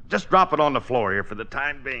drop it on the floor here for the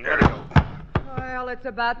time being. There you go. Well, it's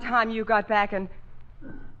about time you got back and...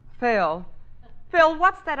 Phil,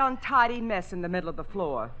 what's that untidy mess in the middle of the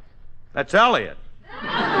floor? That's Elliot.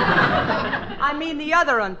 I mean the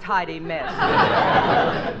other untidy mess.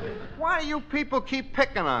 Why do you people keep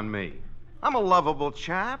picking on me? I'm a lovable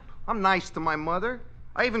chap. I'm nice to my mother.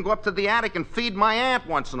 I even go up to the attic and feed my aunt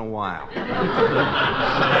once in a while.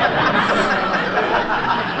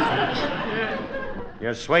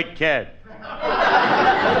 You're a sweet kid.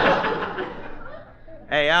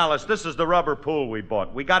 Hey, Alice, this is the rubber pool we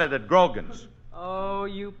bought. We got it at Grogan's. Oh,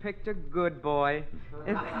 you picked a good boy.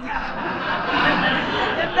 If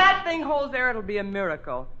that thing holds air, it'll be a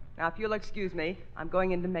miracle. Now, if you'll excuse me, I'm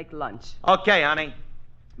going in to make lunch. Okay, honey.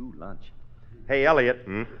 Ooh, lunch. Hey, Elliot,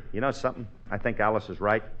 you know something? I think Alice is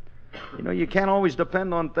right. You know, you can't always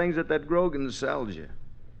depend on things that Grogan sells you.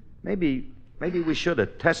 Maybe we should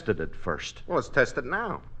have tested it first. Well, let's test it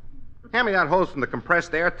now. Hand me that hose from the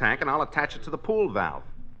compressed air tank, and I'll attach it to the pool valve.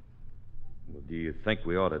 Well, do you think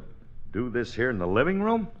we ought to do this here in the living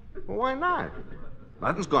room? Well, why not?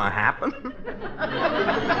 Nothing's going to happen.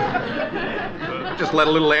 Just let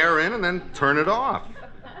a little air in and then turn it off.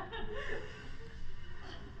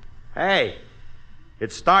 Hey,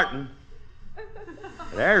 it's starting.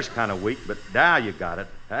 The air's kind of weak, but now you got it.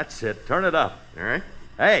 That's it. Turn it up. All right.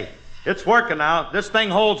 Hey, it's working now. This thing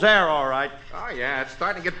holds air all right. Oh, yeah, it's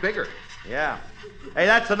starting to get bigger. Yeah. Hey,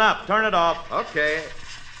 that's enough. Turn it off. Okay.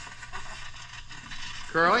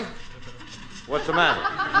 Curly? What's the matter?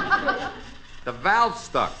 The valve's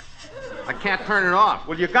stuck. I can't turn it off.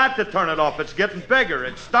 Well, you got to turn it off. It's getting bigger.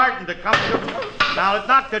 It's starting to come to... Now, it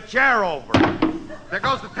knocked the chair over. There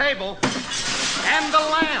goes the table. And the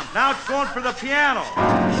lamp. Now it's going for the piano.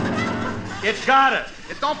 It's got it.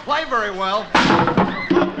 It don't play very well.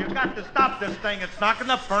 Look, you've got to stop this thing. It's knocking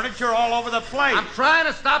the furniture all over the place. I'm trying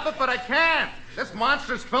to stop it, but I can't. This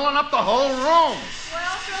monster's filling up the whole room.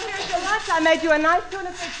 Well, so here's your lunch. I made you a nice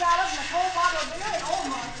tuna fish salad and a cold bottle of beer. Oh,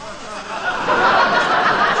 my.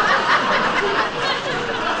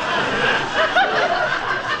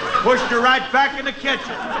 Pushed her right back in the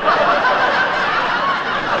kitchen.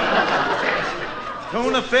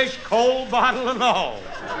 Tuna fish, cold bottle and all.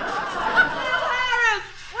 Harris,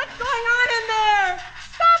 what's going on in there?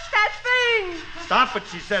 Stop that thing. Stop it,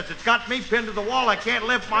 she says. It's got me pinned to the wall. I can't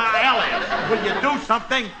lift my Elliot. Will you do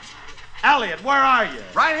something? Elliot, where are you?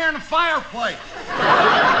 Right here in the fireplace.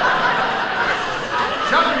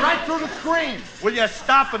 Shoving right through the screen. Will you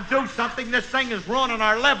stop and do something? This thing is ruining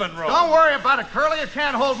our living room. Don't worry about it, Curly. It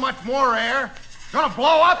can't hold much more air. It's gonna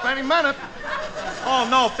blow up any minute. Oh,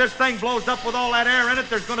 no. If this thing blows up with all that air in it,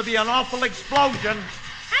 there's gonna be an awful explosion.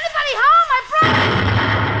 Anybody home? I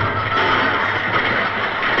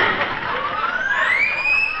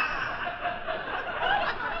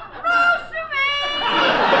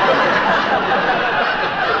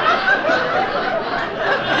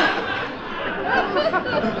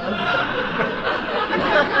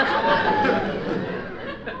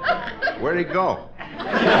Where'd he go?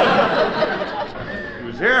 He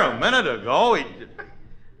was here a minute ago.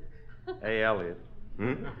 Hey, Elliot.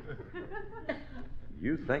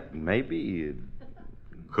 You think maybe it...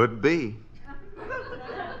 Could be.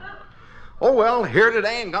 Oh, well, here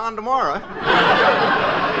today and gone tomorrow.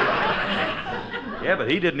 Yeah, but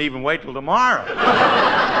he didn't even wait till tomorrow. Oh, for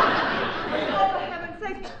heaven's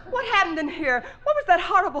sake, what happened in here? What was that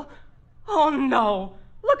horrible... Oh, no.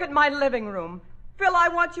 Look at my living room. Phil, I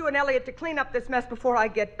want you and Elliot to clean up this mess before I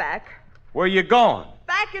get back. Where you going?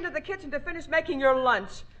 Back into the kitchen to finish making your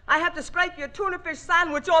lunch. I have to scrape your tuna fish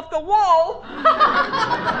sandwich off the wall.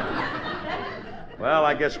 Well,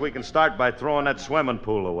 I guess we can start by throwing that swimming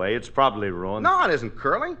pool away. It's probably ruined. No, it isn't,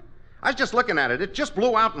 Curly. I was just looking at it. It just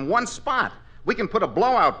blew out in one spot. We can put a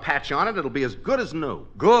blowout patch on it. It'll be as good as new.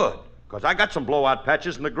 Good, because I got some blowout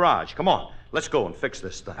patches in the garage. Come on, let's go and fix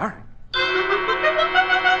this thing. All right.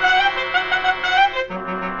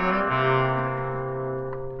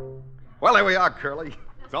 Well, there we are, Curly.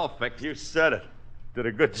 It's all fixed. You said it. Did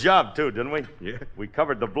a good job, too, didn't we? Yeah. We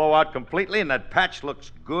covered the blowout completely, and that patch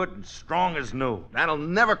looks good and strong as new. That'll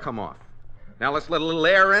never come off. Now let's let a little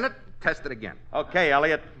air in it. Test it again. Okay,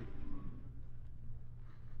 Elliot.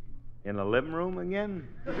 In the living room again?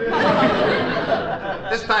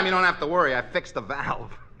 This time you don't have to worry. I fixed the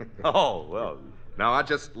valve. Oh, well. Now I'll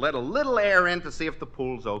just let a little air in to see if the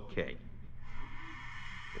pool's okay.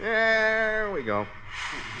 There we go.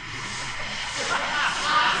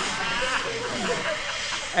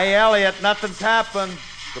 Hey, Elliot, nothing's happened.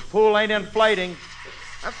 The pool ain't inflating.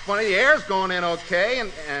 That's funny. The air's going in okay,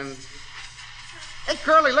 and... Hey,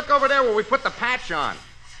 Curly, look over there where we put the patch on.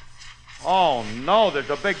 Oh, no, there's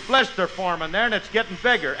a big blister forming there, and it's getting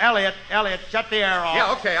bigger. Elliot, shut the air off.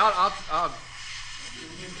 Yeah, okay, I'll...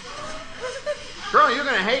 Curly, you're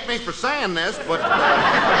going to hate me for saying this, but...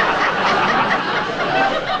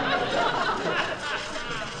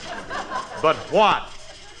 But what?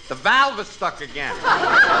 The valve is stuck again.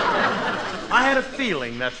 I had a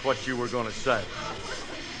feeling that's what you were going to say.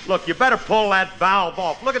 Look, you better pull that valve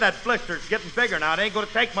off. Look at that blister. It's getting bigger now. It ain't going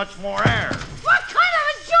to take much more air. What kind of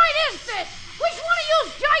a joint is this? Which one of you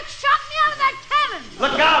jokes shot me out of that cannon?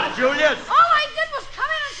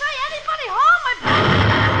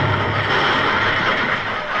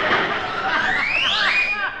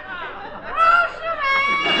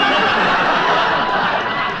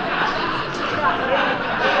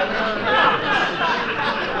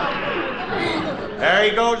 There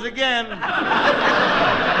he goes again.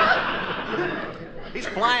 He's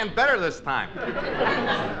flying better this time.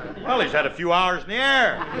 Well, he's had a few hours in the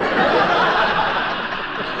air.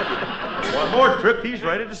 One more trip, he's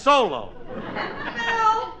ready to solo.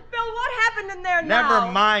 Bill, what happened in there now?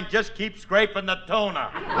 Never mind, just keep scraping the tuna.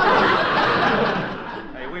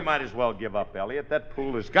 Hey, we might as well give up, Elliot. That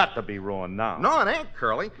pool has got to be ruined now. No, it ain't,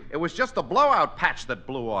 Curly. It was just a blowout patch that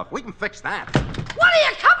blew off. We can fix that. What are you,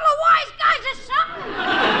 a couple of wise guys or something?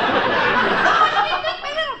 How much do you think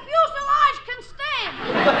my little fuselage can stand?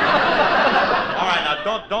 All right,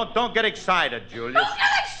 now, don't get excited, Julius. Don't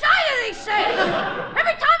get excited, he says.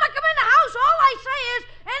 Every time I come in the house, all I say is,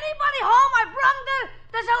 anybody home? I brung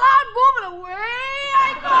there's a loud boom and away I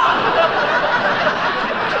go.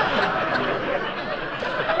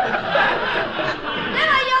 Then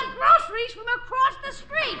I yell groceries from across the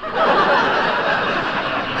street.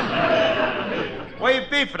 What are you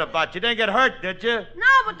beefing about? You didn't get hurt, did you?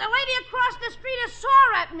 No, but the lady across the street is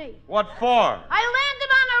sore at me. What for? I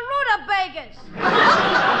landed on a rutabagas.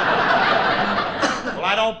 Well,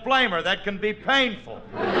 I don't blame her. That can be painful.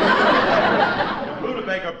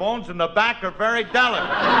 Rutabaga bones in the back are very delicate.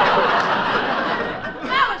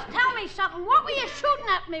 Fellas, tell me something. What were you shooting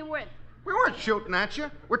at me with? We weren't shooting at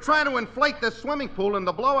you. We're trying to inflate this swimming pool and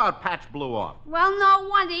the blowout patch blew off. Well, no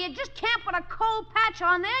wonder. You just can't put a cold patch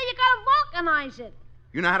on there. You gotta vulcanize it.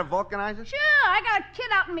 You know how to vulcanize it? Sure, I got a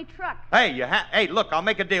kit out in me truck. Hey, hey, look, I'll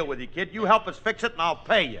make a deal with you, kid. You help us fix it and I'll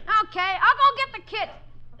pay you. Okay, I'll go get the kit.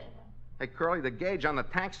 Hey, Curly, the gauge on the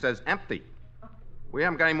tank says empty. We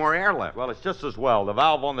haven't got any more air left. Well, it's just as well. The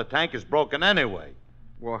valve on the tank is broken anyway.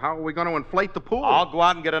 Well, how are we going to inflate the pool? I'll go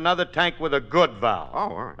out and get another tank with a good valve. Oh,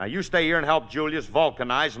 all right. Now, you stay here and help Julius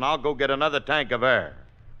vulcanize, and I'll go get another tank of air.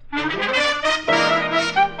 Hey,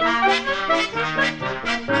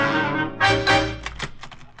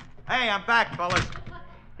 I'm back, fellas.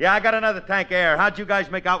 Yeah, I got another tank of air. How'd you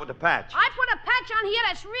guys make out with the patch? I put a patch on here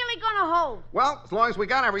that's really gonna hold. Well, as long as we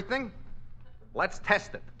got everything, let's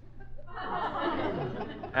test it.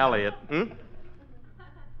 Elliot.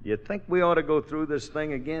 You think we ought to go through this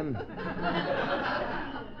thing again?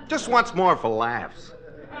 Just once more for laughs.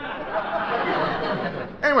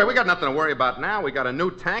 Anyway, we got nothing to worry about now. We got a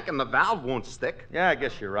new tank and the valve won't stick. Yeah, I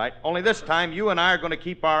guess you're right. Only this time, you and I are going to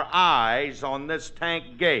keep our eyes on this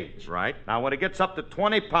tank gauge. Right. Now, when it gets up to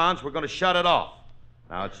 20 pounds, we're going to shut it off.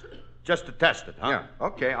 Now, it's just to test it, huh? Yeah,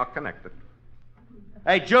 okay, I'll connect it.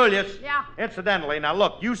 Hey, Julius. Yeah? Incidentally, now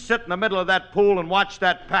look, you sit in the middle of that pool and watch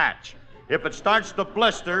that patch. If it starts to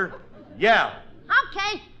blister, yell.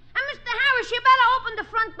 Okay. And Mr. Harris, you better open the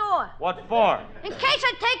front door. What for? In case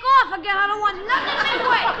I take off again, I don't want nothing in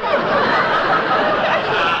my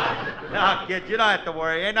way. No, kid, you don't have to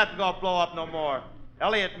worry. Ain't nothing going to blow up no more.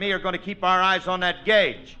 Elliot and me are going to keep our eyes on that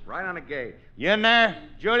gauge. Right on the gauge. You in there,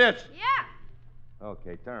 Julius? Yeah.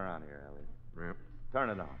 Okay, turn around here, Elliot. Yep. Turn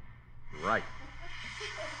it on. Right.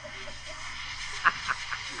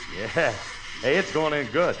 Yeah. Hey, it's going in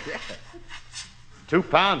good. Yeah. 2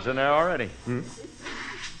 pounds in there already.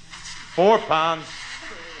 4 pounds.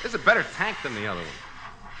 This is a better tank than the other one.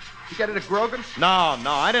 You get it at Grogan's? No,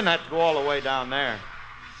 I didn't have to go all the way down there.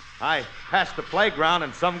 I passed the playground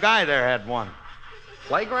and some guy there had one.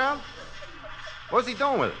 Playground? What was he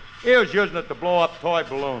doing with it? He was using it to blow up toy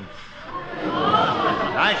balloons.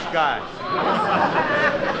 Nice guy.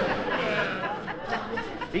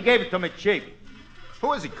 He gave it to me cheap.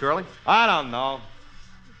 Who is he, Curly? I don't know.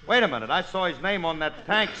 Wait a minute. I saw his name on that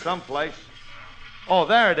tank someplace. Oh,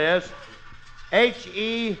 there it is.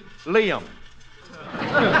 H.E. Liam.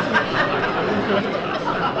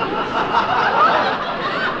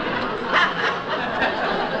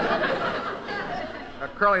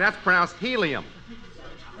 Curly, that's pronounced helium.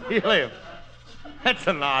 Helium. That's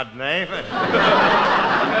an odd name.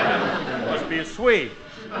 Must be a Swede.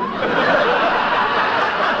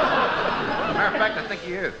 Matter of fact, I think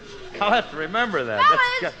he is. I'll have to remember that.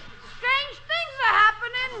 Fellas, strange things are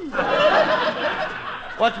happening.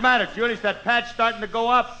 What's the matter, Julius? That patch starting to go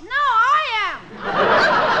up? No, I am.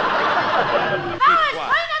 Fellas,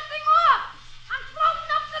 turn that thing off. I'm floating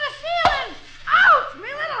up to the ceiling. Ouch, me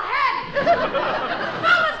little head.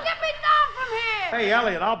 Fellas, get me down from here. Hey,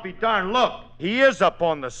 Elliot, I'll be darned. Look, he is up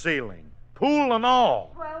on the ceiling. Pool and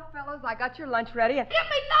all. Well, fellas, I got your lunch ready. And... Get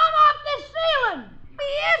me down off this ceiling. My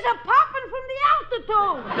ears are popping from the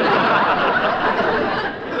altitude.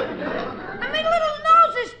 And my little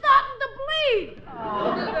nose is starting to bleed.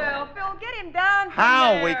 Oh, Phil, get him down from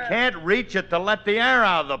How? there. We can't reach it to let the air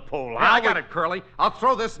out of the pool. I got it, Curly. I'll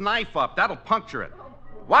throw this knife up. That'll puncture it.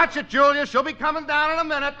 Watch it, Julius. She'll be coming down in a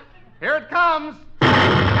minute. Here it comes. Help,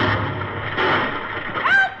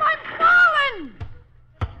 I'm falling.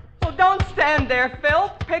 stand there, Phil.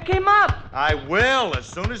 Pick him up. I will, as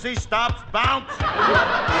soon as he stops bouncing.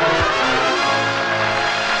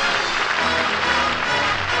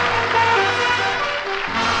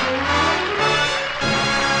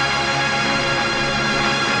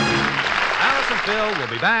 Alice and Phil will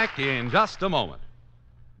be back in just a moment.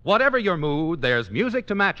 Whatever your mood, there's music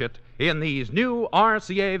to match it in these new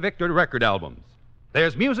RCA Victor record albums.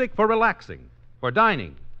 There's music for relaxing, for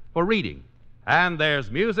dining, for reading, and there's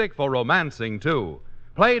music for romancing, too,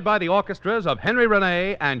 played by the orchestras of Henry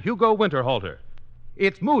René and Hugo Winterhalter.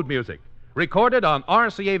 It's mood music, recorded on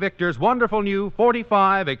RCA Victor's wonderful new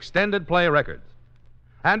 45 extended play records.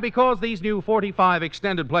 And because these new 45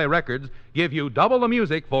 extended play records give you double the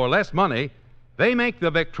music for less money, they make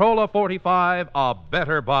the Victrola 45 a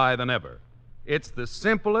better buy than ever. It's the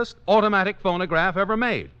simplest automatic phonograph ever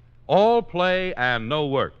made. All play and no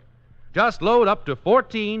work. Just load up to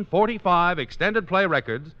 14 45 extended play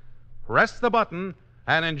records, press the button,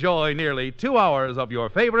 and enjoy nearly 2 hours of your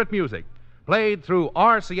favorite music, played through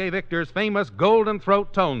RCA Victor's famous Golden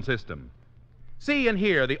Throat tone system. See and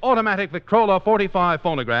hear the automatic Victrola 45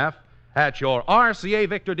 phonograph at your RCA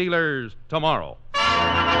Victor dealers tomorrow.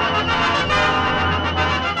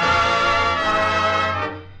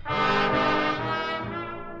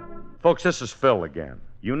 Folks, this is Phil again.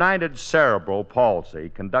 United Cerebral Palsy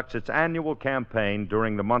conducts its annual campaign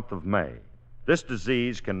during the month of May. This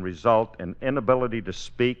disease can result in inability to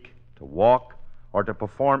speak, to walk, or to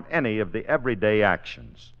perform any of the everyday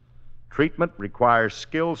actions. Treatment requires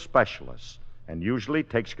skilled specialists and usually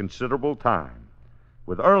takes considerable time.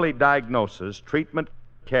 With early diagnosis, treatment,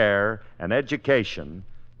 care, and education,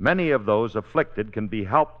 many of those afflicted can be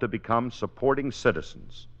helped to become supporting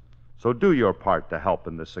citizens. So do your part to help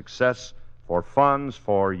in the success for funds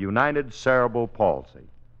for United Cerebral Palsy.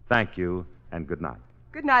 Thank you, and good night.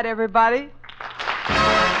 Good night, everybody.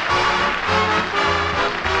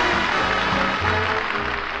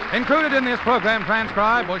 Included in this program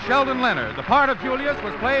transcribed was Sheldon Leonard. The part of Julius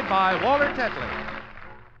was played by Walter Tetley.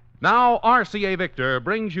 Now, RCA Victor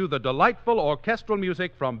brings you the delightful orchestral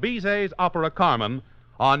music from Bizet's opera Carmen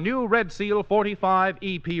on new Red Seal 45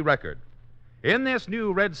 EP record. In this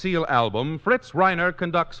new Red Seal album, Fritz Reiner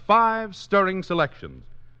conducts 5 stirring selections,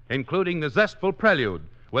 including the zestful prelude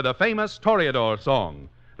with a famous Toreador song,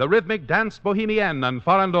 the rhythmic dance bohemienne and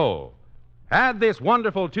farandole. Add this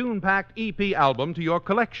wonderful tune-packed EP album to your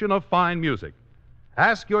collection of fine music.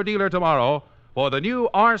 Ask your dealer tomorrow for the new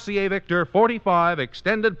RCA Victor 45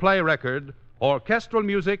 extended play record, orchestral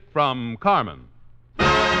music from Carmen.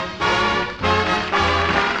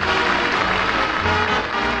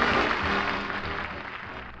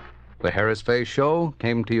 The Harris Faye Show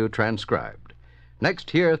came to you transcribed. Next,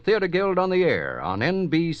 hear Theater Guild on the Air on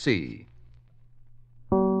NBC.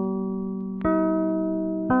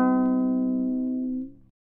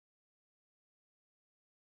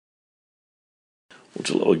 Well,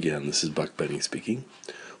 hello again. This is Buck Benny speaking.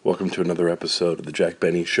 Welcome to another episode of the Jack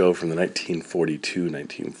Benny Show from the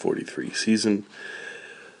 1942-1943 season.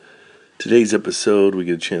 Today's episode, we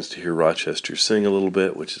get a chance to hear Rochester sing a little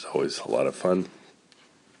bit, which is always a lot of fun.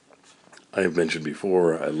 I have mentioned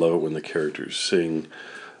before, I love it when the characters sing.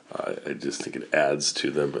 I just think it adds to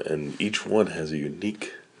them, and each one has a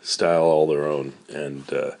unique style all their own. And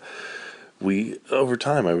we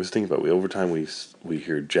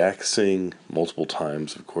hear Jack sing multiple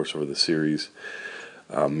times, of course, over the series.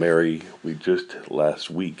 Mary, we just last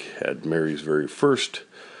week had Mary's very first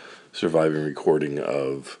surviving recording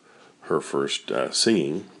of her first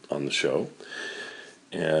singing on the show.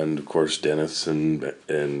 And, of course, Dennis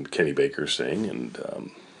and Kenny Baker sing, and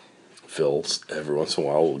Phil, every once in a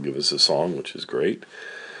while, will give us a song, which is great.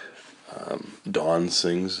 Dawn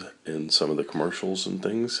sings in some of the commercials and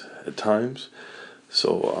things at times.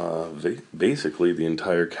 So, basically, the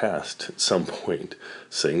entire cast at some point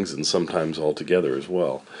sings, and sometimes all together as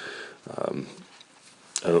well. I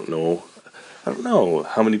don't know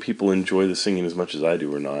how many people enjoy the singing as much as I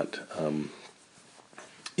do or not.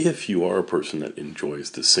 If you are a person that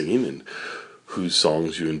enjoys the singing and whose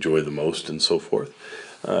songs you enjoy the most and so forth,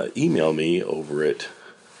 email me over at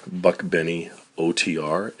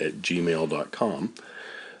buckbennyotr@gmail.com.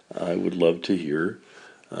 I would love to hear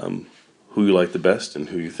who you like the best and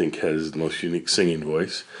who you think has the most unique singing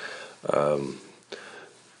voice. I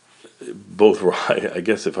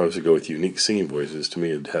guess if I was to go with unique singing voices, to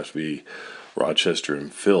me it'd have to be Rochester and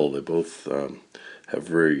Phil. They both have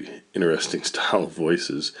very interesting style of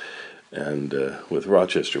voices, and with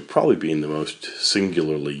Rochester probably being the most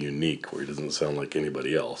singularly unique, where he doesn't sound like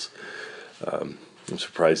anybody else. I'm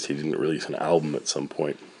surprised he didn't release an album at some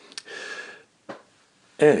point.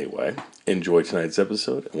 Anyway, enjoy tonight's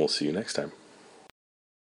episode, and we'll see you next time.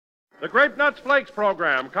 The Grape Nuts Flakes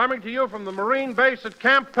program, coming to you from the Marine base at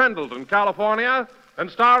Camp Pendleton, California,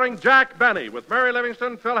 and starring Jack Benny with Mary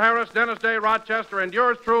Livingston, Phil Harris, Dennis Day, Rochester, and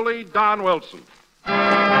yours truly, Don Wilson.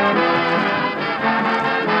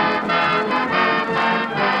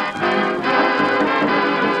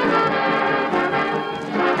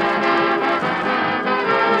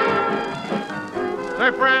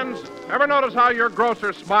 Say, friends, ever notice how your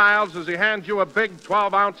grocer smiles as he hands you a big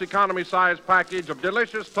 12-ounce economy-size package of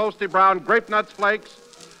delicious, toasty brown Grape Nuts Flakes?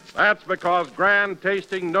 That's because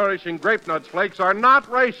grand-tasting, nourishing Grape Nuts Flakes are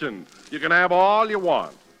not ration. You can have all you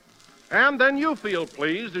want. And then you feel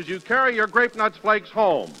pleased as you carry your Grape Nuts Flakes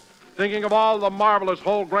home, thinking of all the marvelous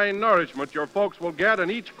whole-grain nourishment your folks will get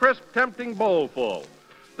in each crisp, tempting bowlful.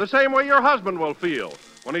 The same way your husband will feel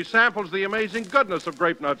when he samples the amazing goodness of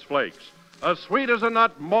Grape Nuts Flakes. As sweet as a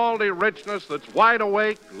nut, malty richness that's wide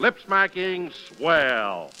awake, lip-smacking,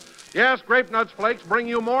 swell. Yes, Grape Nuts Flakes bring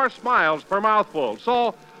you more smiles per mouthful.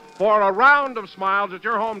 So, for a round of smiles at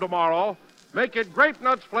your home tomorrow, make it Grape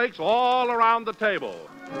Nuts Flakes all around the table.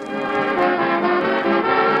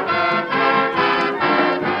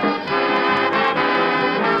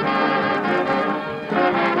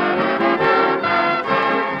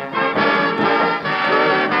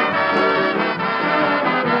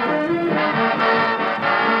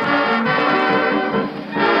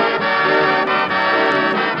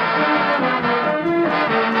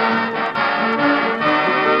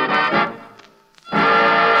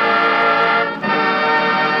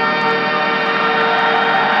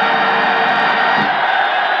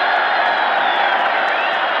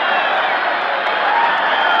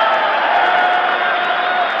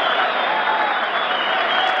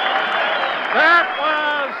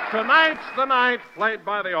 Tonight's the Night, played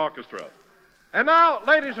by the orchestra. And now,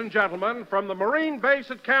 ladies and gentlemen, from the Marine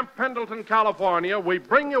base at Camp Pendleton, California, we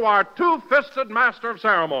bring you our two-fisted master of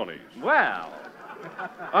ceremonies. Well,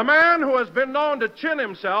 a man who has been known to chin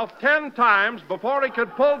himself 10 times before he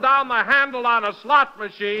could pull down the handle on a slot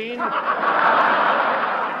machine,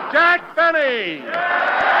 Jack Benny.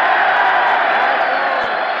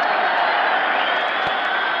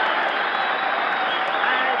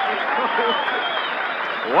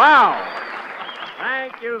 Wow.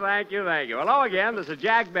 Thank you. Hello again. This is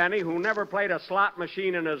Jack Benny, who never played a slot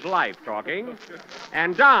machine in his life, talking.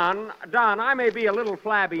 And Don, I may be a little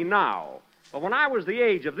flabby now, but when I was the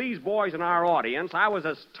age of these boys in our audience, I was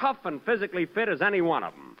as tough and physically fit as any one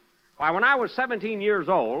of them. Why, when I was 17 years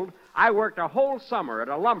old, I worked a whole summer at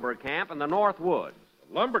a lumber camp in the North Woods.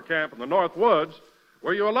 A lumber camp in the North Woods?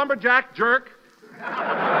 Were you a lumberjack jerk?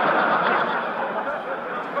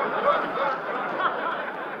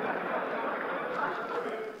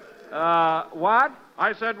 What?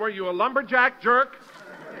 I said, were you a lumberjack jerk?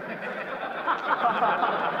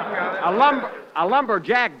 A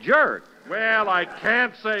lumberjack jerk? Well, I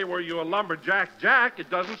can't say were you a lumberjack jack.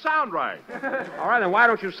 It doesn't sound right. All right, then why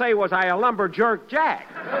don't you say, was I a lumberjerk jack?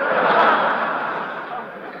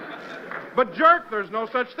 But jerk, there's no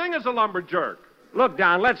such thing as a lumberjerk. Look,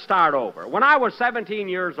 Don, let's start over. When I was 17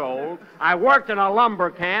 years old, I worked in a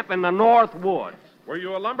lumber camp in the North Woods. Were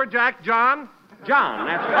you a lumberjack, John? John,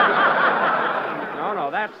 that's better. No,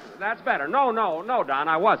 that's better. No, Don,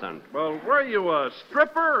 I wasn't. Well, were you a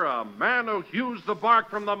stripper, a man who hews the bark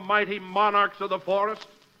from the mighty monarchs of the forest?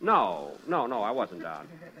 No, I wasn't, Don.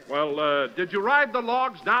 Well, did you ride the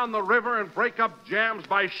logs down the river and break up jams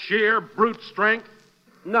by sheer brute strength?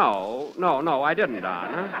 No, I didn't,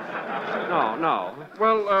 Don. No.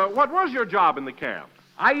 Well, what was your job in the camp?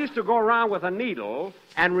 I used to go around with a needle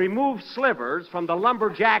and remove slivers from the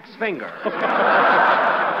lumberjack's finger.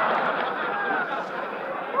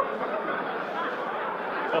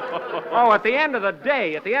 Oh, at the end of the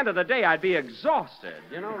day, I'd be exhausted,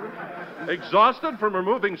 you know. Exhausted from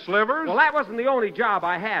removing slivers? Well, that wasn't the only job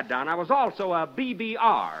I had, Don. I was also a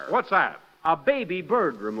BBR. What's that? A baby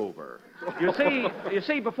bird remover. You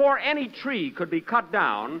see, before any tree could be cut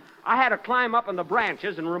down, I had to climb up in the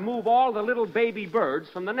branches and remove all the little baby birds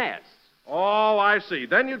from the nests. Oh, I see.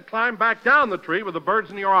 Then you'd climb back down the tree with the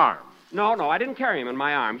birds in your arms. No, I didn't carry them in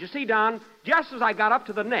my arms. You see, Don, just as I got up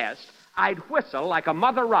to the nest, I'd whistle like a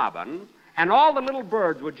mother robin, and all the little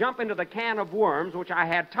birds would jump into the can of worms which I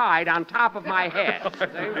had tied on top of my head.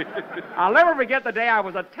 I'll never forget the day I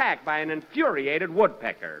was attacked by an infuriated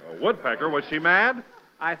woodpecker. A woodpecker? Was she mad?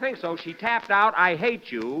 I think so. She tapped out, "I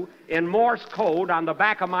hate you," in Morse code on the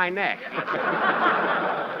back of my neck.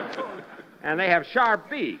 And they have sharp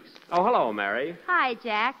beaks. Oh, hello, Mary. Hi,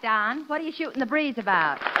 Jack, Don. What are you shooting the breeze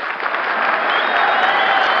about?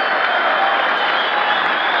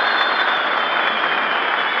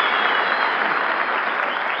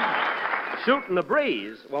 Shooting the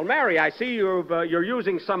breeze. Well, Mary, I see you're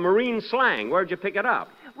using some marine slang. Where'd you pick it up?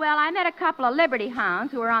 Well, I met a couple of Liberty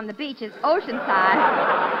Hounds who were on the beach at Oceanside.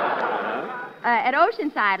 At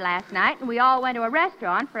Oceanside last night, and we all went to a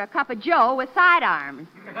restaurant for a cup of joe with sidearms.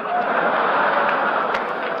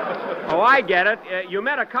 Oh, I get it. You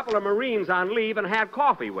met a couple of Marines on leave and had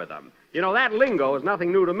coffee with them. You know, that lingo is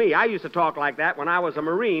nothing new to me. I used to talk like that when I was a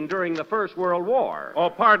Marine during the First World War. Oh,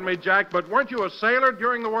 pardon me, Jack, but weren't you a sailor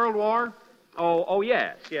during the World War? Oh,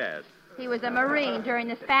 yes. He was a Marine during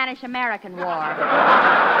the Spanish-American War.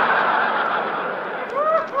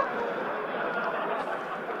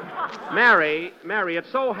 Mary, it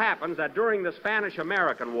so happens that during the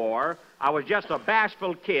Spanish-American War, I was just a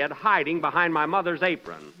bashful kid hiding behind my mother's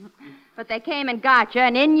apron. But they came and got you,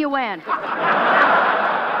 and in you went.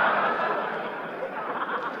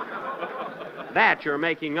 That you're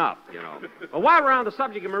making up, you know. Well, while we're on the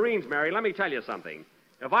subject of Marines, Mary, let me tell you something.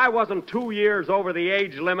 If I wasn't 2 years over the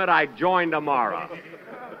age limit, I'd join tomorrow.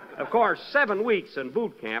 Of course, 7 weeks in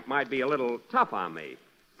boot camp might be a little tough on me.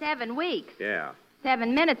 7 weeks? Yeah.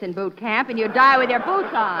 7 minutes in boot camp, and you die with your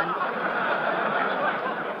boots on.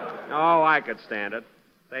 Oh, I could stand it.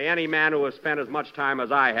 Say, any man who has spent as much time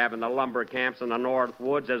as I have in the lumber camps in the North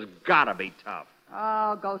Woods has got to be tough.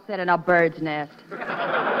 Oh, go sit in a bird's nest.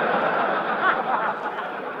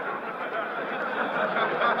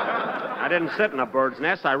 I didn't sit in a bird's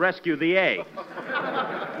nest. I rescued the eggs.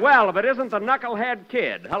 Well, if it isn't the knucklehead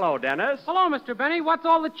kid. Hello, Dennis. Hello, Mr. Benny. What's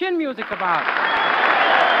all the chin music about?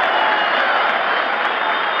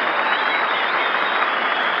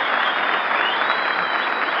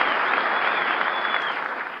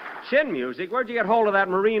 Chin music? Where'd you get hold of that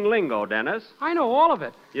marine lingo, Dennis? I know all of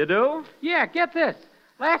it. You do? Yeah, get this.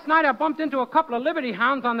 Last night I bumped into a couple of Liberty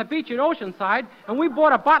Hounds on the beach at Oceanside, and we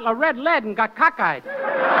bought a bottle of red lead and got cockeyed.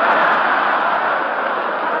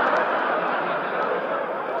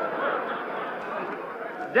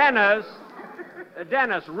 Dennis,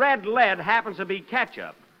 red lead happens to be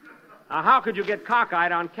ketchup. Now, how could you get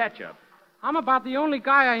cockeyed on ketchup? I'm about the only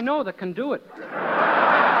guy I know that can do it.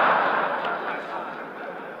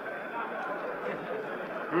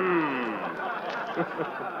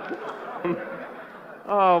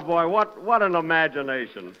 Oh, boy, what an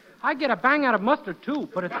imagination. I get a bang out of mustard, too,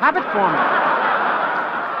 but it's habit forming.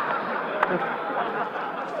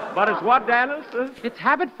 But it's what, Dennis? It's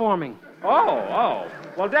habit forming. Oh.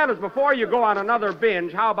 Well, Dennis, before you go on another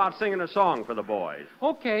binge, how about singing a song for the boys?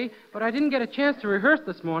 Okay, but I didn't get a chance to rehearse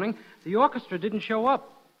this morning. The orchestra didn't show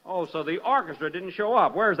up. Oh, so the orchestra didn't show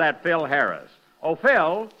up. Where's that Phil Harris? Oh,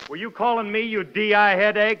 Phil, were you calling me, you D.I.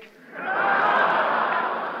 headache?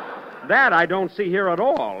 That I don't see here at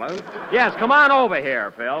all. Yes, come on over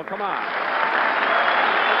here, Phil. Come on.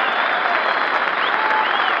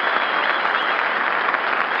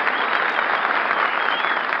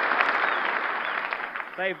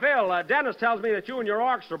 Say, Phil, Dennis tells me that you and your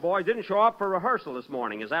orchestra boys didn't show up for rehearsal this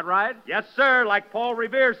morning. Is that right? Yes, sir. Like Paul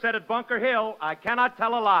Revere said at Bunker Hill, I cannot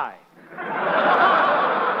tell a lie.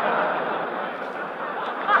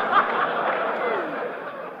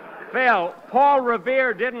 Phil, Paul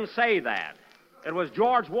Revere didn't say that. It was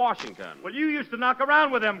George Washington. Well, you used to knock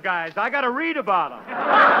around with them guys. I got to read about them.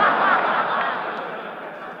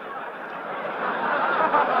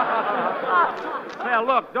 Phil,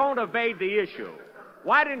 look, don't evade the issue.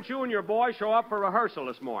 Why didn't you and your boys show up for rehearsal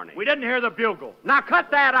this morning? We didn't hear the bugle. Now cut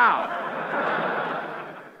that out.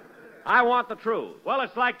 I want the truth. Well,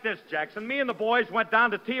 it's like this, Jackson. Me and the boys went down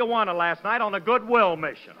to Tijuana last night on a goodwill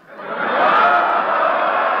mission.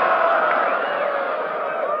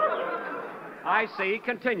 I see.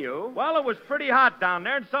 Continue. Well, it was pretty hot down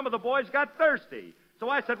there, and some of the boys got thirsty. So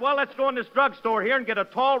I said, well, let's go in this drugstore here and get a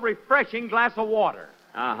tall, refreshing glass of water.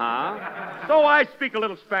 Uh-huh. So I speak a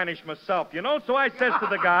little Spanish myself, you know. So I says to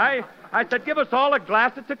the guy, I said, give us all a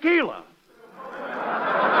glass of tequila.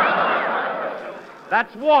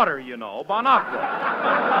 That's water, you know, Bon Aqua.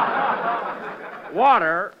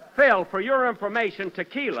 Water, Phil, for your information,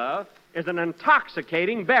 tequila is an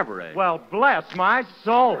intoxicating beverage. Well, bless my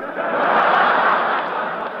soul.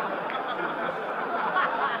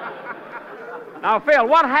 Now, Phil,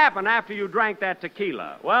 what happened after you drank that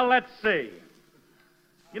tequila? Well, let's see.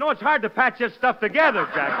 You know, it's hard to patch this stuff together,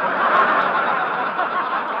 Jackson.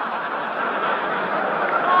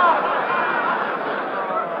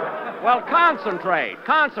 Well,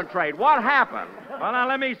 concentrate. What happened? Well, now,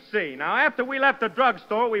 let me see. Now, after we left the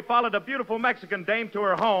drugstore, we followed a beautiful Mexican dame to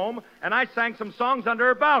her home, and I sang some songs under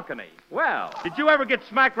her balcony. Well. Did you ever get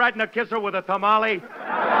smacked right in the kisser with a tamale?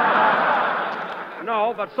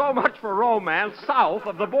 No, but so much for romance south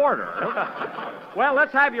of the border. Well,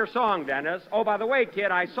 let's have your song, Dennis. Oh, by the way,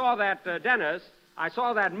 kid, I saw that, Dennis, I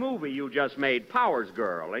saw that movie you just made, Powers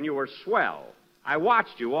Girl, and you were swell. I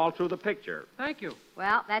watched you all through the picture. Thank you.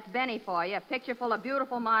 Well, that's Benny for you. A picture full of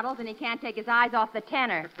beautiful models, and he can't take his eyes off the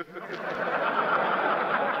tenor.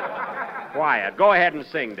 Quiet. Go ahead and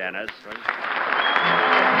sing, Dennis.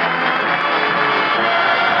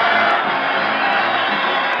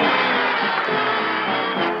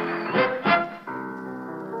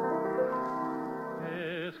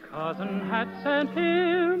 His cousin had sent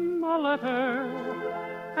him a letter,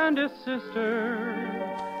 and his sister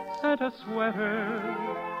sent a sweater,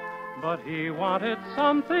 but he wanted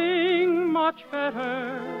something much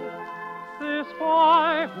better. This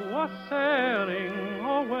boy was sailing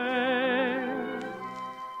away,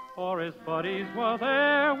 for his buddies were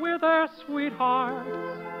there with their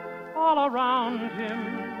sweethearts, all around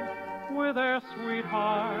him with their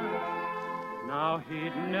sweethearts. Now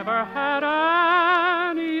he'd never had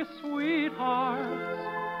any sweethearts,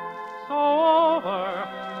 so over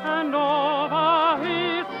and over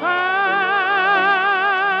he'd say,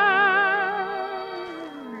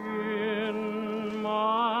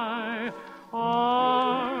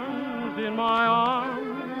 in my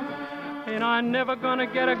arms, ain't I never gonna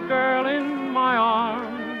get a girl in my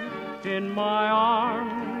arms, in my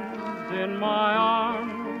arms, in my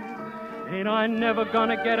arms. Ain't I never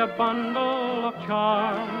gonna get a bundle of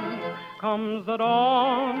charms? Comes the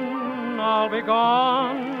dawn, I'll be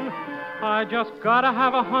gone. I just gotta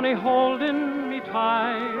have a honey holding me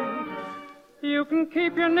tight. You can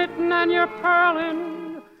keep your knitting and your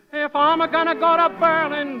purling. If I'm a-gonna go to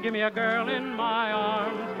Berlin, give me a girl in my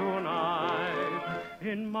arms tonight.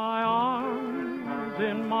 In my arms,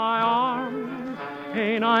 in my arms.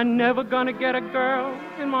 Ain't I never gonna get a girl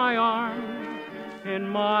in my arms? In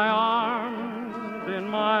my arms, in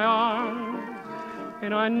my arms.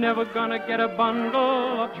 Ain't I never gonna get a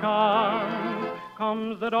bundle of charms?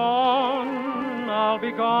 Comes the dawn, I'll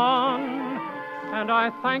be gone. And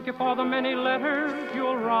I thank you for the many letters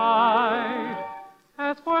you'll write.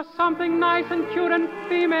 As for something nice and cute and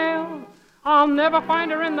female, I'll never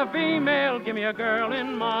find her in the V-mail. Give me a girl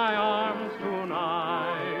in my arms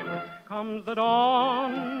tonight. Comes the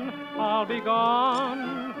dawn, I'll be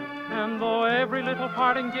gone. And though every little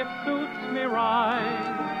parting gift suits me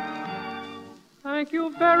right, thank you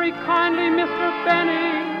very kindly, Mr.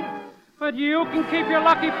 Benny, but you can keep your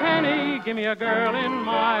lucky penny. Give me a girl in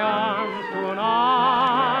my arms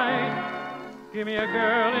tonight. Give me a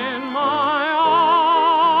girl in my arms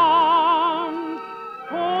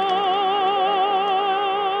tonight.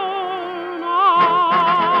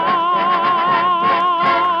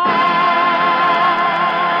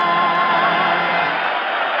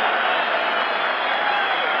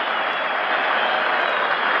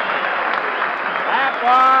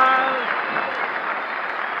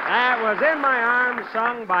 That was In My Arms,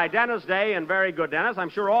 sung by Dennis Day, and very good, Dennis. I'm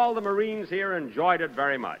sure all the Marines here enjoyed it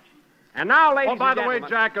very much. And now, ladies and by the gentlemen... way,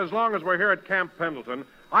 Jack, as long as we're here at Camp Pendleton,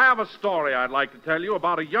 I have a story I'd like to tell you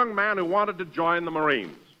about a young man who wanted to join the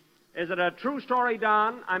Marines. Is it a true story,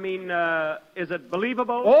 Don? I mean, is it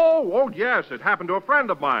believable? Oh, yes. It happened to a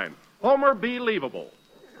friend of mine, Homer B. Leavable.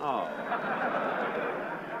 Oh.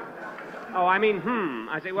 Oh, I mean,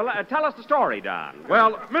 I see. Well, tell us the story, Don.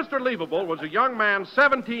 Well, Mr. Leavable was a young man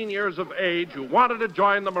 17 years of age who wanted to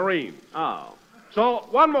join the Marines. Oh. So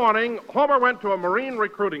one morning, Homer went to a Marine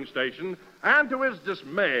recruiting station and, to his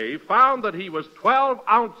dismay, found that he was 12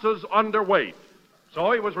 ounces underweight.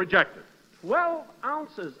 So he was rejected. 12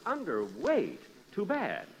 ounces underweight? Too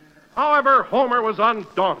bad. However, Homer was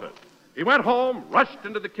undaunted. He went home, rushed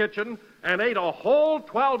into the kitchen, and ate a whole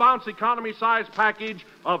 12-ounce economy-size package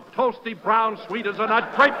of toasty brown sweet as a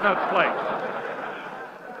nut grape nuts flakes.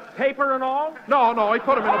 Paper and all? No, he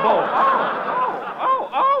put them in a bowl.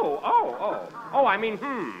 Oh, I mean,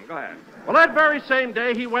 go ahead. Well, that very same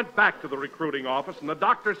day, he went back to the recruiting office, and the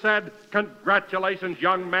doctor said, "Congratulations,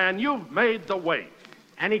 young man, you've made the weight."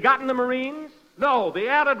 And he got in the Marines? No, the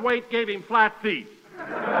added weight gave him flat feet.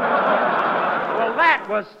 Well, that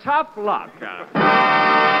was tough luck.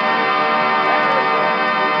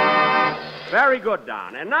 Very good,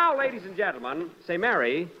 Don. And now, ladies and gentlemen, say,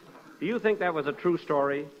 Mary, do you think that was a true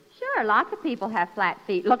story? Sure, lots of people have flat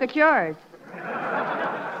feet. Look at yours.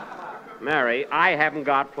 Mary, I haven't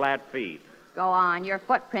got flat feet. Go on. Your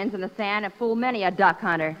footprints in the sand have fooled many a duck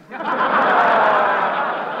hunter.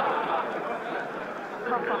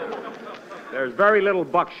 There's very little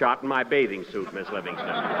buckshot in my bathing suit, Miss Livingston.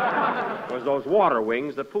 It was those water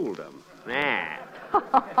wings that fooled them.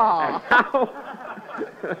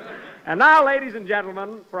 And now, ladies and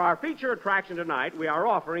gentlemen, for our feature attraction tonight, we are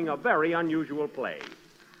offering a very unusual play.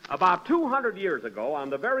 About 200 years ago, on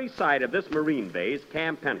the very site of this Marine base,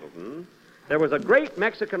 Camp Pendleton, there was a great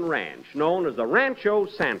Mexican ranch known as the Rancho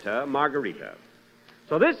Santa Margarita.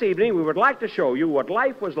 So this evening, we would like to show you what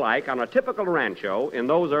life was like on a typical rancho in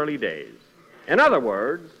those early days. In other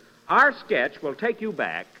words, our sketch will take you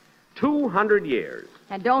back 200 years.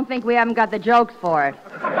 And don't think we haven't got the jokes for it.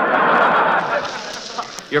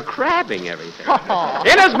 You're crabbing everything.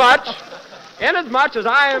 Inasmuch as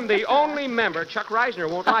I am the only member, Chuck Reisner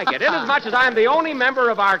won't like it, inasmuch as I am the only member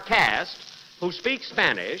of our cast who speaks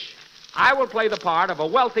Spanish, I will play the part of a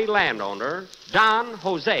wealthy landowner, Don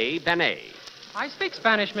Jose Benet. I speak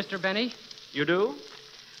Spanish, Mr. Benny. You do?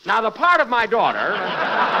 Now, the part of my daughter...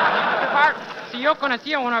 Si yo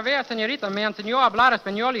conocía una vez, señorita, me enseñó a hablar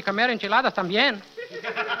español y comer enchiladas también.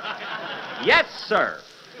 Yes, sir.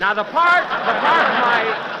 Now, the part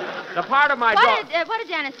of my daughter... What did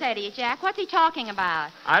Dennis say to you, Jack? What's he talking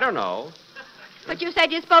about? I don't know. But you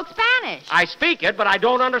said you spoke Spanish. I speak it, but I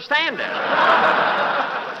don't understand it.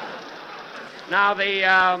 Now,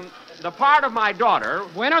 the part of my daughter...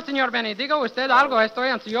 Bueno, señor Benny, diga usted algo. Estoy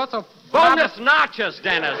ansioso. Bonus nachos,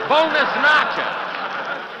 Dennis. Bonus nachos.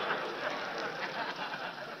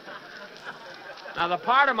 Now, the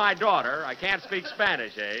part of my daughter... I can't speak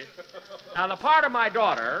Spanish, eh? Now, the part of my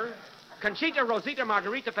daughter, Conchita Rosita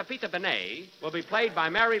Margarita Pepita Benet, will be played by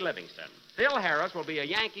Mary Livingston. Phil Harris will be a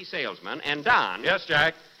Yankee salesman, and Don... Yes,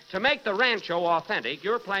 Jack? To make the rancho authentic,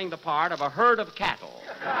 you're playing the part of a herd of cattle.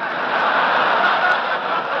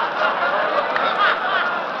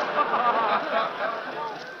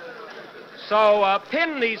 So,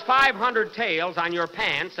 pin these 500 tails on your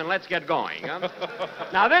pants and let's get going. Huh?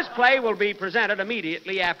 Now, this play will be presented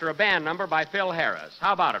immediately after a band number by Phil Harris.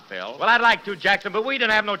 How about it, Phil? Well, I'd like to, Jackson, but we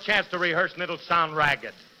didn't have no chance to rehearse and it'll sound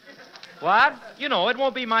ragged. What? You know, it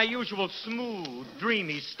won't be my usual smooth,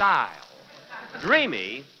 dreamy style.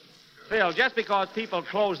 Dreamy? Phil, just because people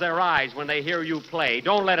close their eyes when they hear you play,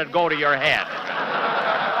 don't let it go to your head.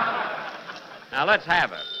 Now, let's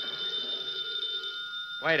have it.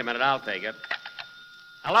 Wait a minute, I'll take it.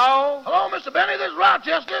 Hello? Hello, Mr. Benny, this is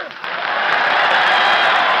Rochester.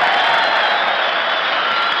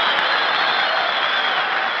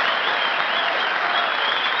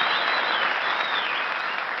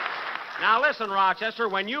 Now, listen, Rochester,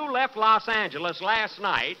 when you left Los Angeles last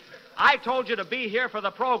night, I told you to be here for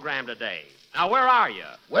the program today. Now, where are you?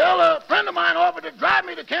 Well, a friend of mine offered to drive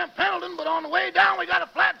me to Camp Pendleton, but on the way down we got a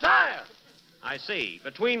flat tire. I see.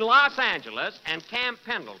 Between Los Angeles and Camp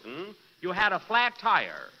Pendleton, you had a flat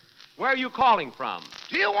tire. Where are you calling from?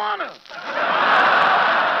 Tijuana.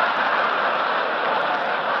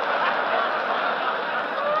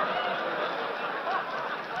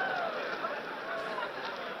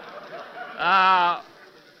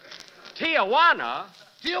 Tijuana?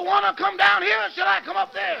 Tijuana, come down here, or should I come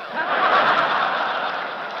up there?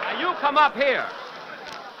 Now, you come up here.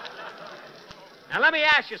 Now, let me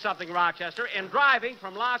ask you something, Rochester. In driving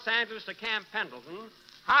from Los Angeles to Camp Pendleton,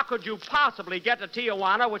 how could you possibly get to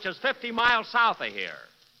Tijuana, which is 50 miles south of here?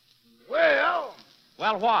 Well...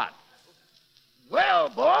 Well, what? Well,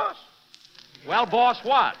 boss. Well, boss,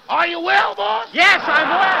 what? Are you well, boss? Yes, I'm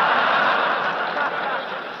well.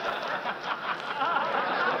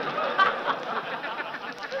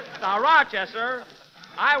 Now, Rochester,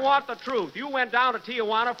 I want the truth. You went down to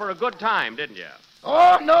Tijuana for a good time, didn't you?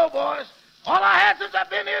 Oh, no, boss. All I had since I've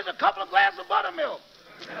been here is a couple of glasses of buttermilk.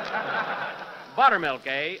 Buttermilk,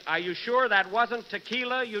 eh? Are you sure that wasn't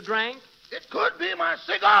tequila you drank? It could be. My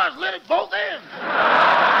cigar's lit at both ends.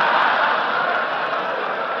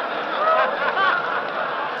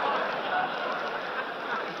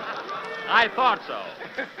 I thought so.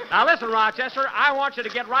 Now, listen, Rochester, I want you to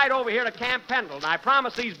get right over here to Camp Pendleton. I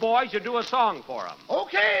promise these boys you'll do a song for them.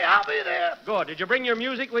 Okay, I'll be there. Good. Did you bring your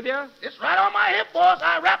music with you? It's right on my hip, boss.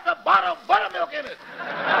 I wrapped a bottle of buttermilk in it.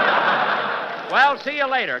 Well, see you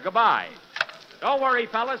later. Goodbye. Don't worry,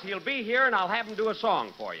 fellas. He'll be here, and I'll have him do a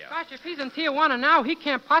song for you. Gosh, if he's in Tijuana now, he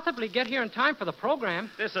can't possibly get here in time for the program.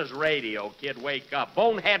 This is radio, kid. Wake up.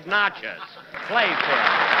 Bonehead Notches. Play for him.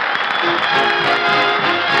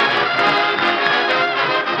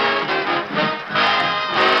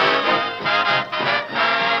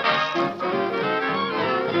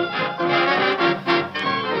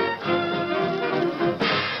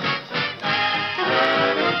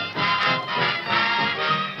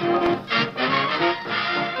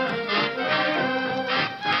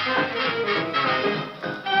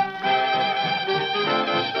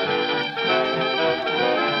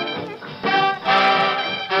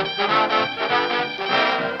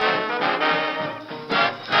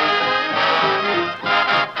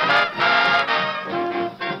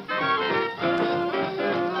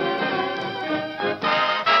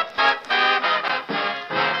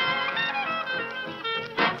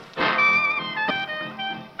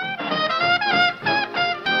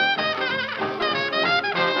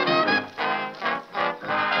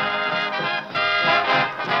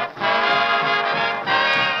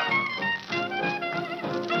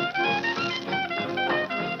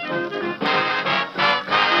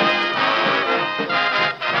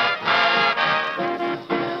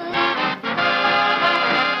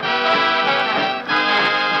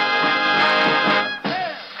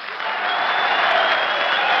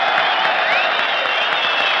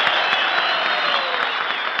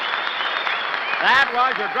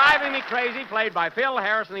 Driving Me Crazy, played by Phil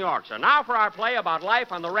Harris and the orchestra. Now for our play about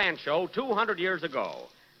life on the Rancho 200 years ago.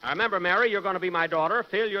 Now remember, Mary, you're going to be my daughter.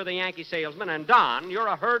 Phil, you're the Yankee salesman. And Don, you're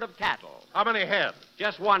a herd of cattle. How many head?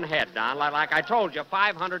 Just one head, Don. Like I told you,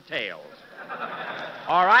 500 tails.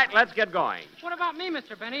 All right, let's get going. What about me,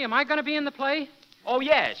 Mr. Benny? Am I going to be in the play? Oh,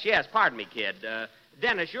 yes. Pardon me, kid.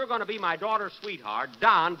 Dennis, you're going to be my daughter's sweetheart,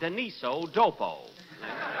 Don Deniso Dopo.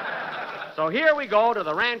 So here we go to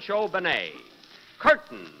the Rancho Benet.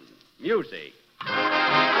 Curtain. Music.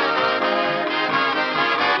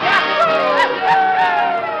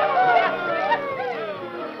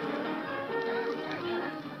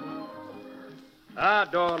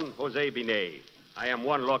 Don Jose Binet. I am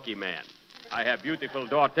one lucky man. I have beautiful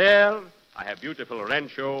daughter, I have beautiful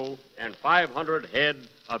rancho, and 500 head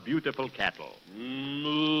of beautiful cattle.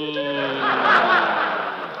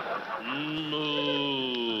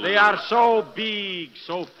 They are so big,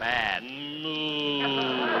 so fat.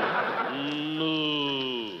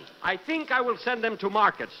 I think I will send them to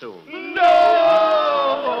market soon.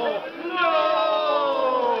 No!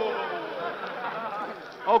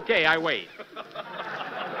 Okay, I wait.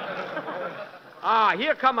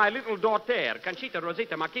 Here come my little daughter, Conchita,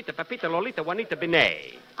 Rosita, Marquita, Pepita, Lolita, Juanita,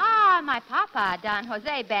 Benet. My papa, Don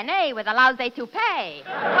Jose Benet, with a lousy toupee.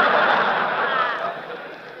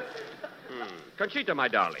 Conchita, my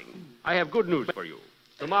darling, I have good news for you.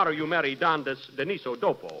 Tomorrow you marry Don Deniso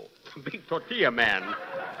Dopo, big tortilla man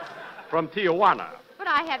from Tijuana. But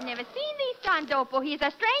I have never seen these Don Dopo. He's a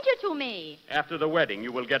stranger to me. After the wedding,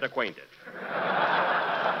 you will get acquainted.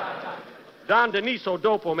 Don Deniso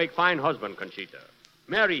Dopo make fine husband, Conchita.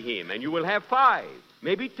 Marry him, and you will have 5,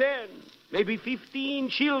 maybe 10, maybe 15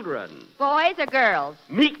 children. Boys or girls?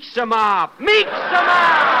 Mix them up! Mix them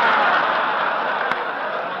up!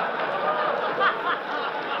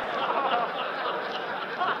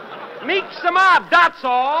 Mix them up, that's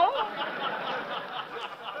all.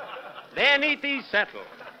 Then it is settled.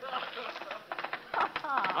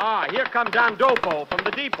 Here come Don Dopo from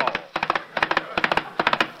the depot.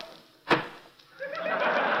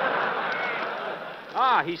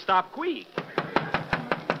 He stopped quick.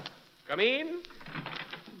 Come in.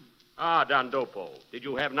 Don Dopo, did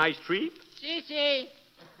you have nice trip? Si.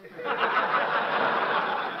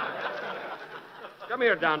 Come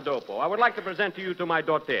here, Don Dopo. I would like to present to you to my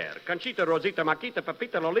daughter, Conchita, Rosita, Marquita,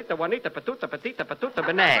 Pepita, Lolita, Juanita, Patuta, Petita, Patuta,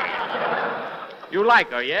 Benet. You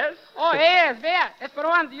like her, yes? Oh, yes, vea.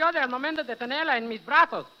 Esperó ante yo del momento de tenerla en mis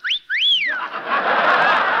brazos.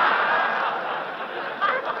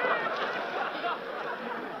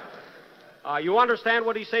 You understand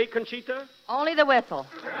what he say, Conchita? Only the whistle.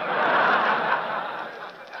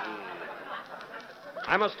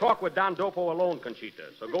 I must talk with Don Dopo alone,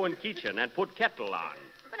 Conchita. So go in kitchen and put kettle on.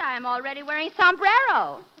 But I am already wearing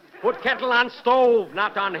sombrero. Put kettle on stove,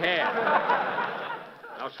 not on head.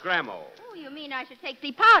 Now scramble. Oh, you mean I should take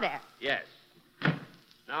the powder? Yes.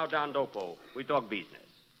 Now, Don Dopo, we talk business.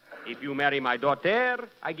 If you marry my daughter,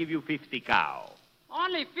 I give you 50 cow.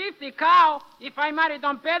 Only 50 cow? If I marry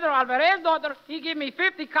Don Pedro Alvarez's daughter, he give me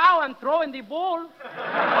 50 cow and throw in the bowl.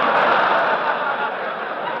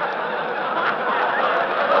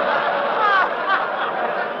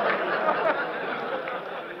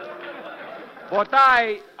 But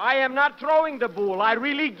I am not throwing the bull. I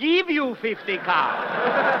really give you 50 cow.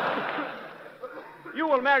 You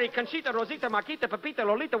will marry Conchita, Rosita, Marquita, Pepita,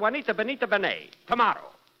 Lolita, Juanita, Benita, Benet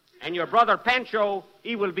tomorrow. And your brother Pancho,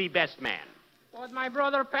 he will be best man. But my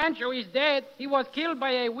brother Pancho is dead. He was killed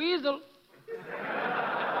by a weasel.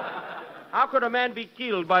 How could a man be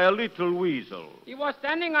killed by a little weasel? He was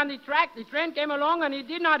standing on the track. The train came along and he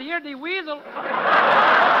did not hear the weasel.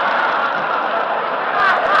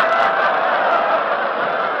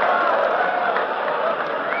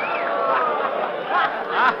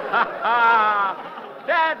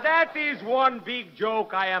 That is one big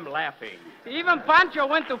joke. I am laughing. Even Pancho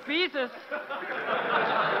went to pieces.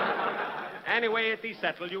 Anyway, it is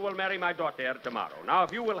settled. You will marry my daughter tomorrow. Now,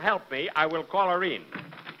 if you will help me, I will call her in.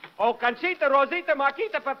 Oh, Conchita, Rosita,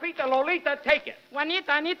 Marquita, Pepita, Lolita, take it.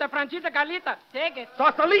 Juanita, Anita, Franchita, Carlita, take it.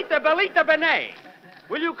 Sausalita, Belita, Benet.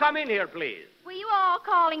 Will you come in here, please? Were you all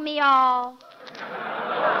calling me all?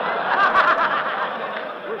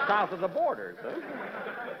 We're south of the borders, huh?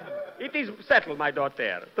 It is settled, my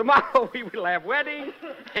daughter. Tomorrow we will have wedding,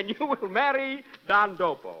 and you will marry Don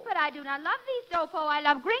Dopo. But I do not love these Dopo. I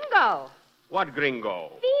love Gringo. What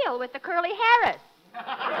Gringo? Phil with the curly Harris.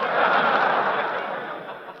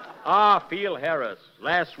 Phil Harris.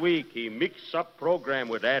 Last week he mixed up program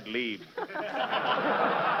with ad lib.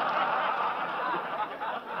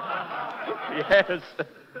 Yes.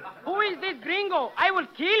 Who is this Gringo? I will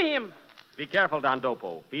kill him. Be careful, Don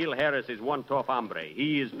Dopo. Phil Harris is one tough hombre.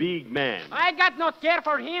 He is big man. I got no care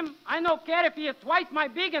for him. I no care if he is twice my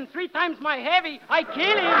big and 3 times my heavy. I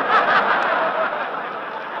kill him.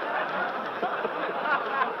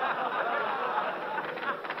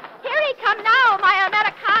 Here he come now, my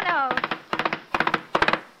Americano.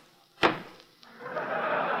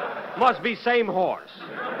 Must be same horse.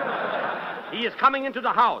 He is coming into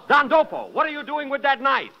the house. Don Dopo, what are you doing with that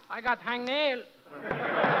knife? I got hangnail.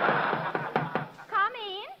 Come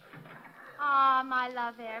in. Oh, my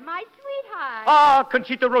lover, my sweetheart. Ah,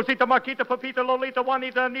 Conchita, Rosita, Marquita, Pepita, Lolita,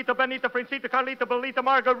 Juanita, Anita, Benita, Francita, Carlita, Belita,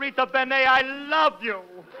 Margarita, Benet, I love you.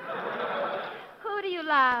 Who do you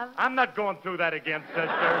love? I'm not going through that again, sister.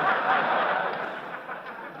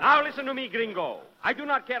 Now listen to me, gringo. I do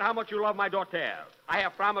not care how much you love my daughter. I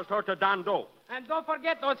have promised her to Don Dope. And don't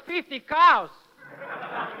forget those 50 cows.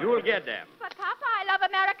 You will get them. But, Papa, I love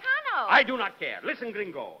Americano. I do not care. Listen,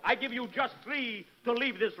 gringo. I give you just 3 to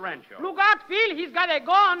leave this rancho. Look out, Phil. He's got a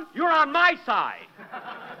gun. You're on my side.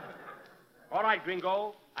 All right,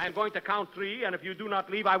 gringo. I am going to count 3, and if you do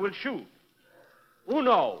not leave, I will shoot. 1, 2.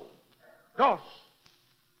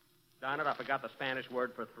 Darn it, I forgot the Spanish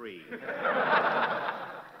word for 3.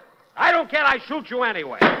 I don't care. I shoot you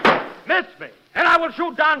anyway. Miss me. And I will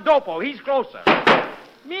shoot Don Dopo. He's closer.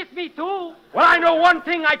 Miss me, too. Well, I know one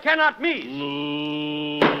thing I cannot miss.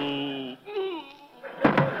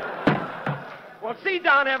 Well, sit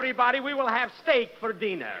down, everybody. We will have steak for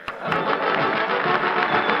dinner.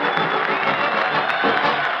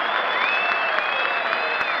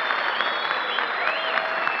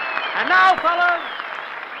 And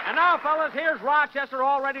now, fellas, here's Rochester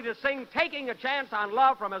all ready to sing Taking a Chance on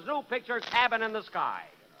Love from his new picture, Cabin in the Sky.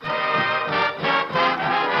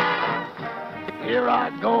 Here I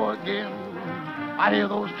go again. I hear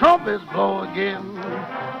those trumpets blow again.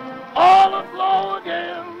 All aglow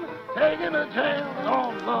again. Taking a chance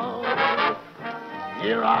on love.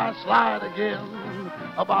 Here I slide again.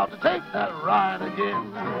 About to take that ride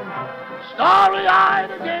again. Starry-eyed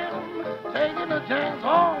again. Taking a chance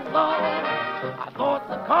on love. I thought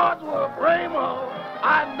the cards were a frame of.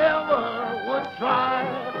 I never would try.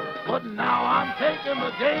 But now I'm taking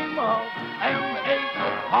the game of and 8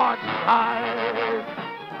 hearts high.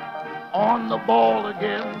 On the ball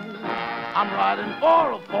again, I'm riding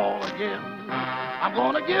for a fall again. I'm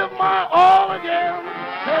gonna give my all again,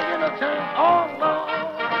 taking a chance on love.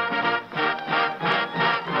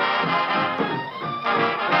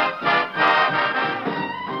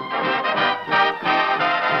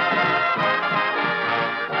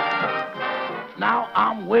 Now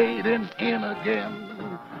I'm wading in again.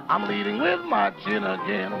 I'm leading with my chin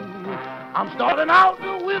again. I'm starting out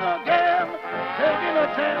to win again, taking a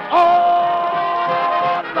chance.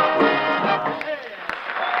 Oh, no.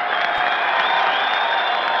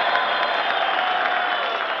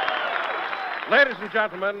 Ladies and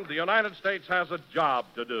gentlemen, the United States has a job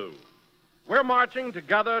to do. We're marching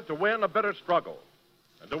together to win a bitter struggle.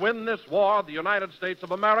 And to win this war, the United States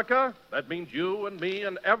of America, that means you and me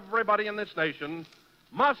and everybody in this nation,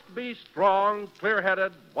 must be strong,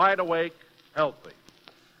 clear-headed, wide-awake, healthy.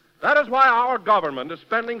 That is why our government is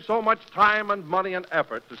spending so much time and money and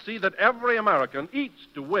effort to see that every American eats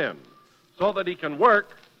to win so that he can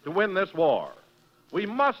work to win this war. We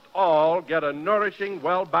must all get a nourishing,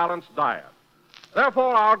 well-balanced diet.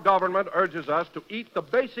 Therefore, our government urges us to eat the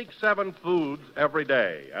basic 7 foods every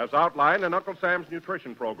day, as outlined in Uncle Sam's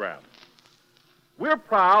nutrition program. We're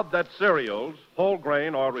proud that cereals, whole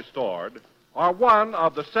grain or restored, are one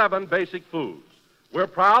of the 7 basic foods. We're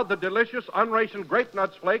proud that delicious unrationed Grape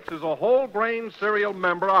Nuts Flakes is a whole grain cereal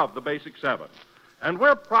member of the basic 7. And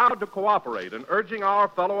we're proud to cooperate in urging our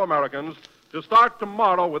fellow Americans to start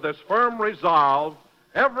tomorrow with this firm resolve,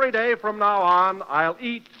 every day from now on, I'll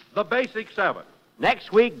eat the basic 7.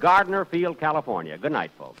 Next week, Gardner Field, California. Good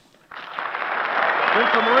night, folks.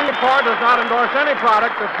 Since the Marine Corps does not endorse any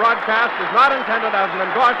product, this broadcast is not intended as an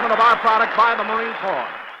endorsement of our product by the Marine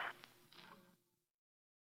Corps.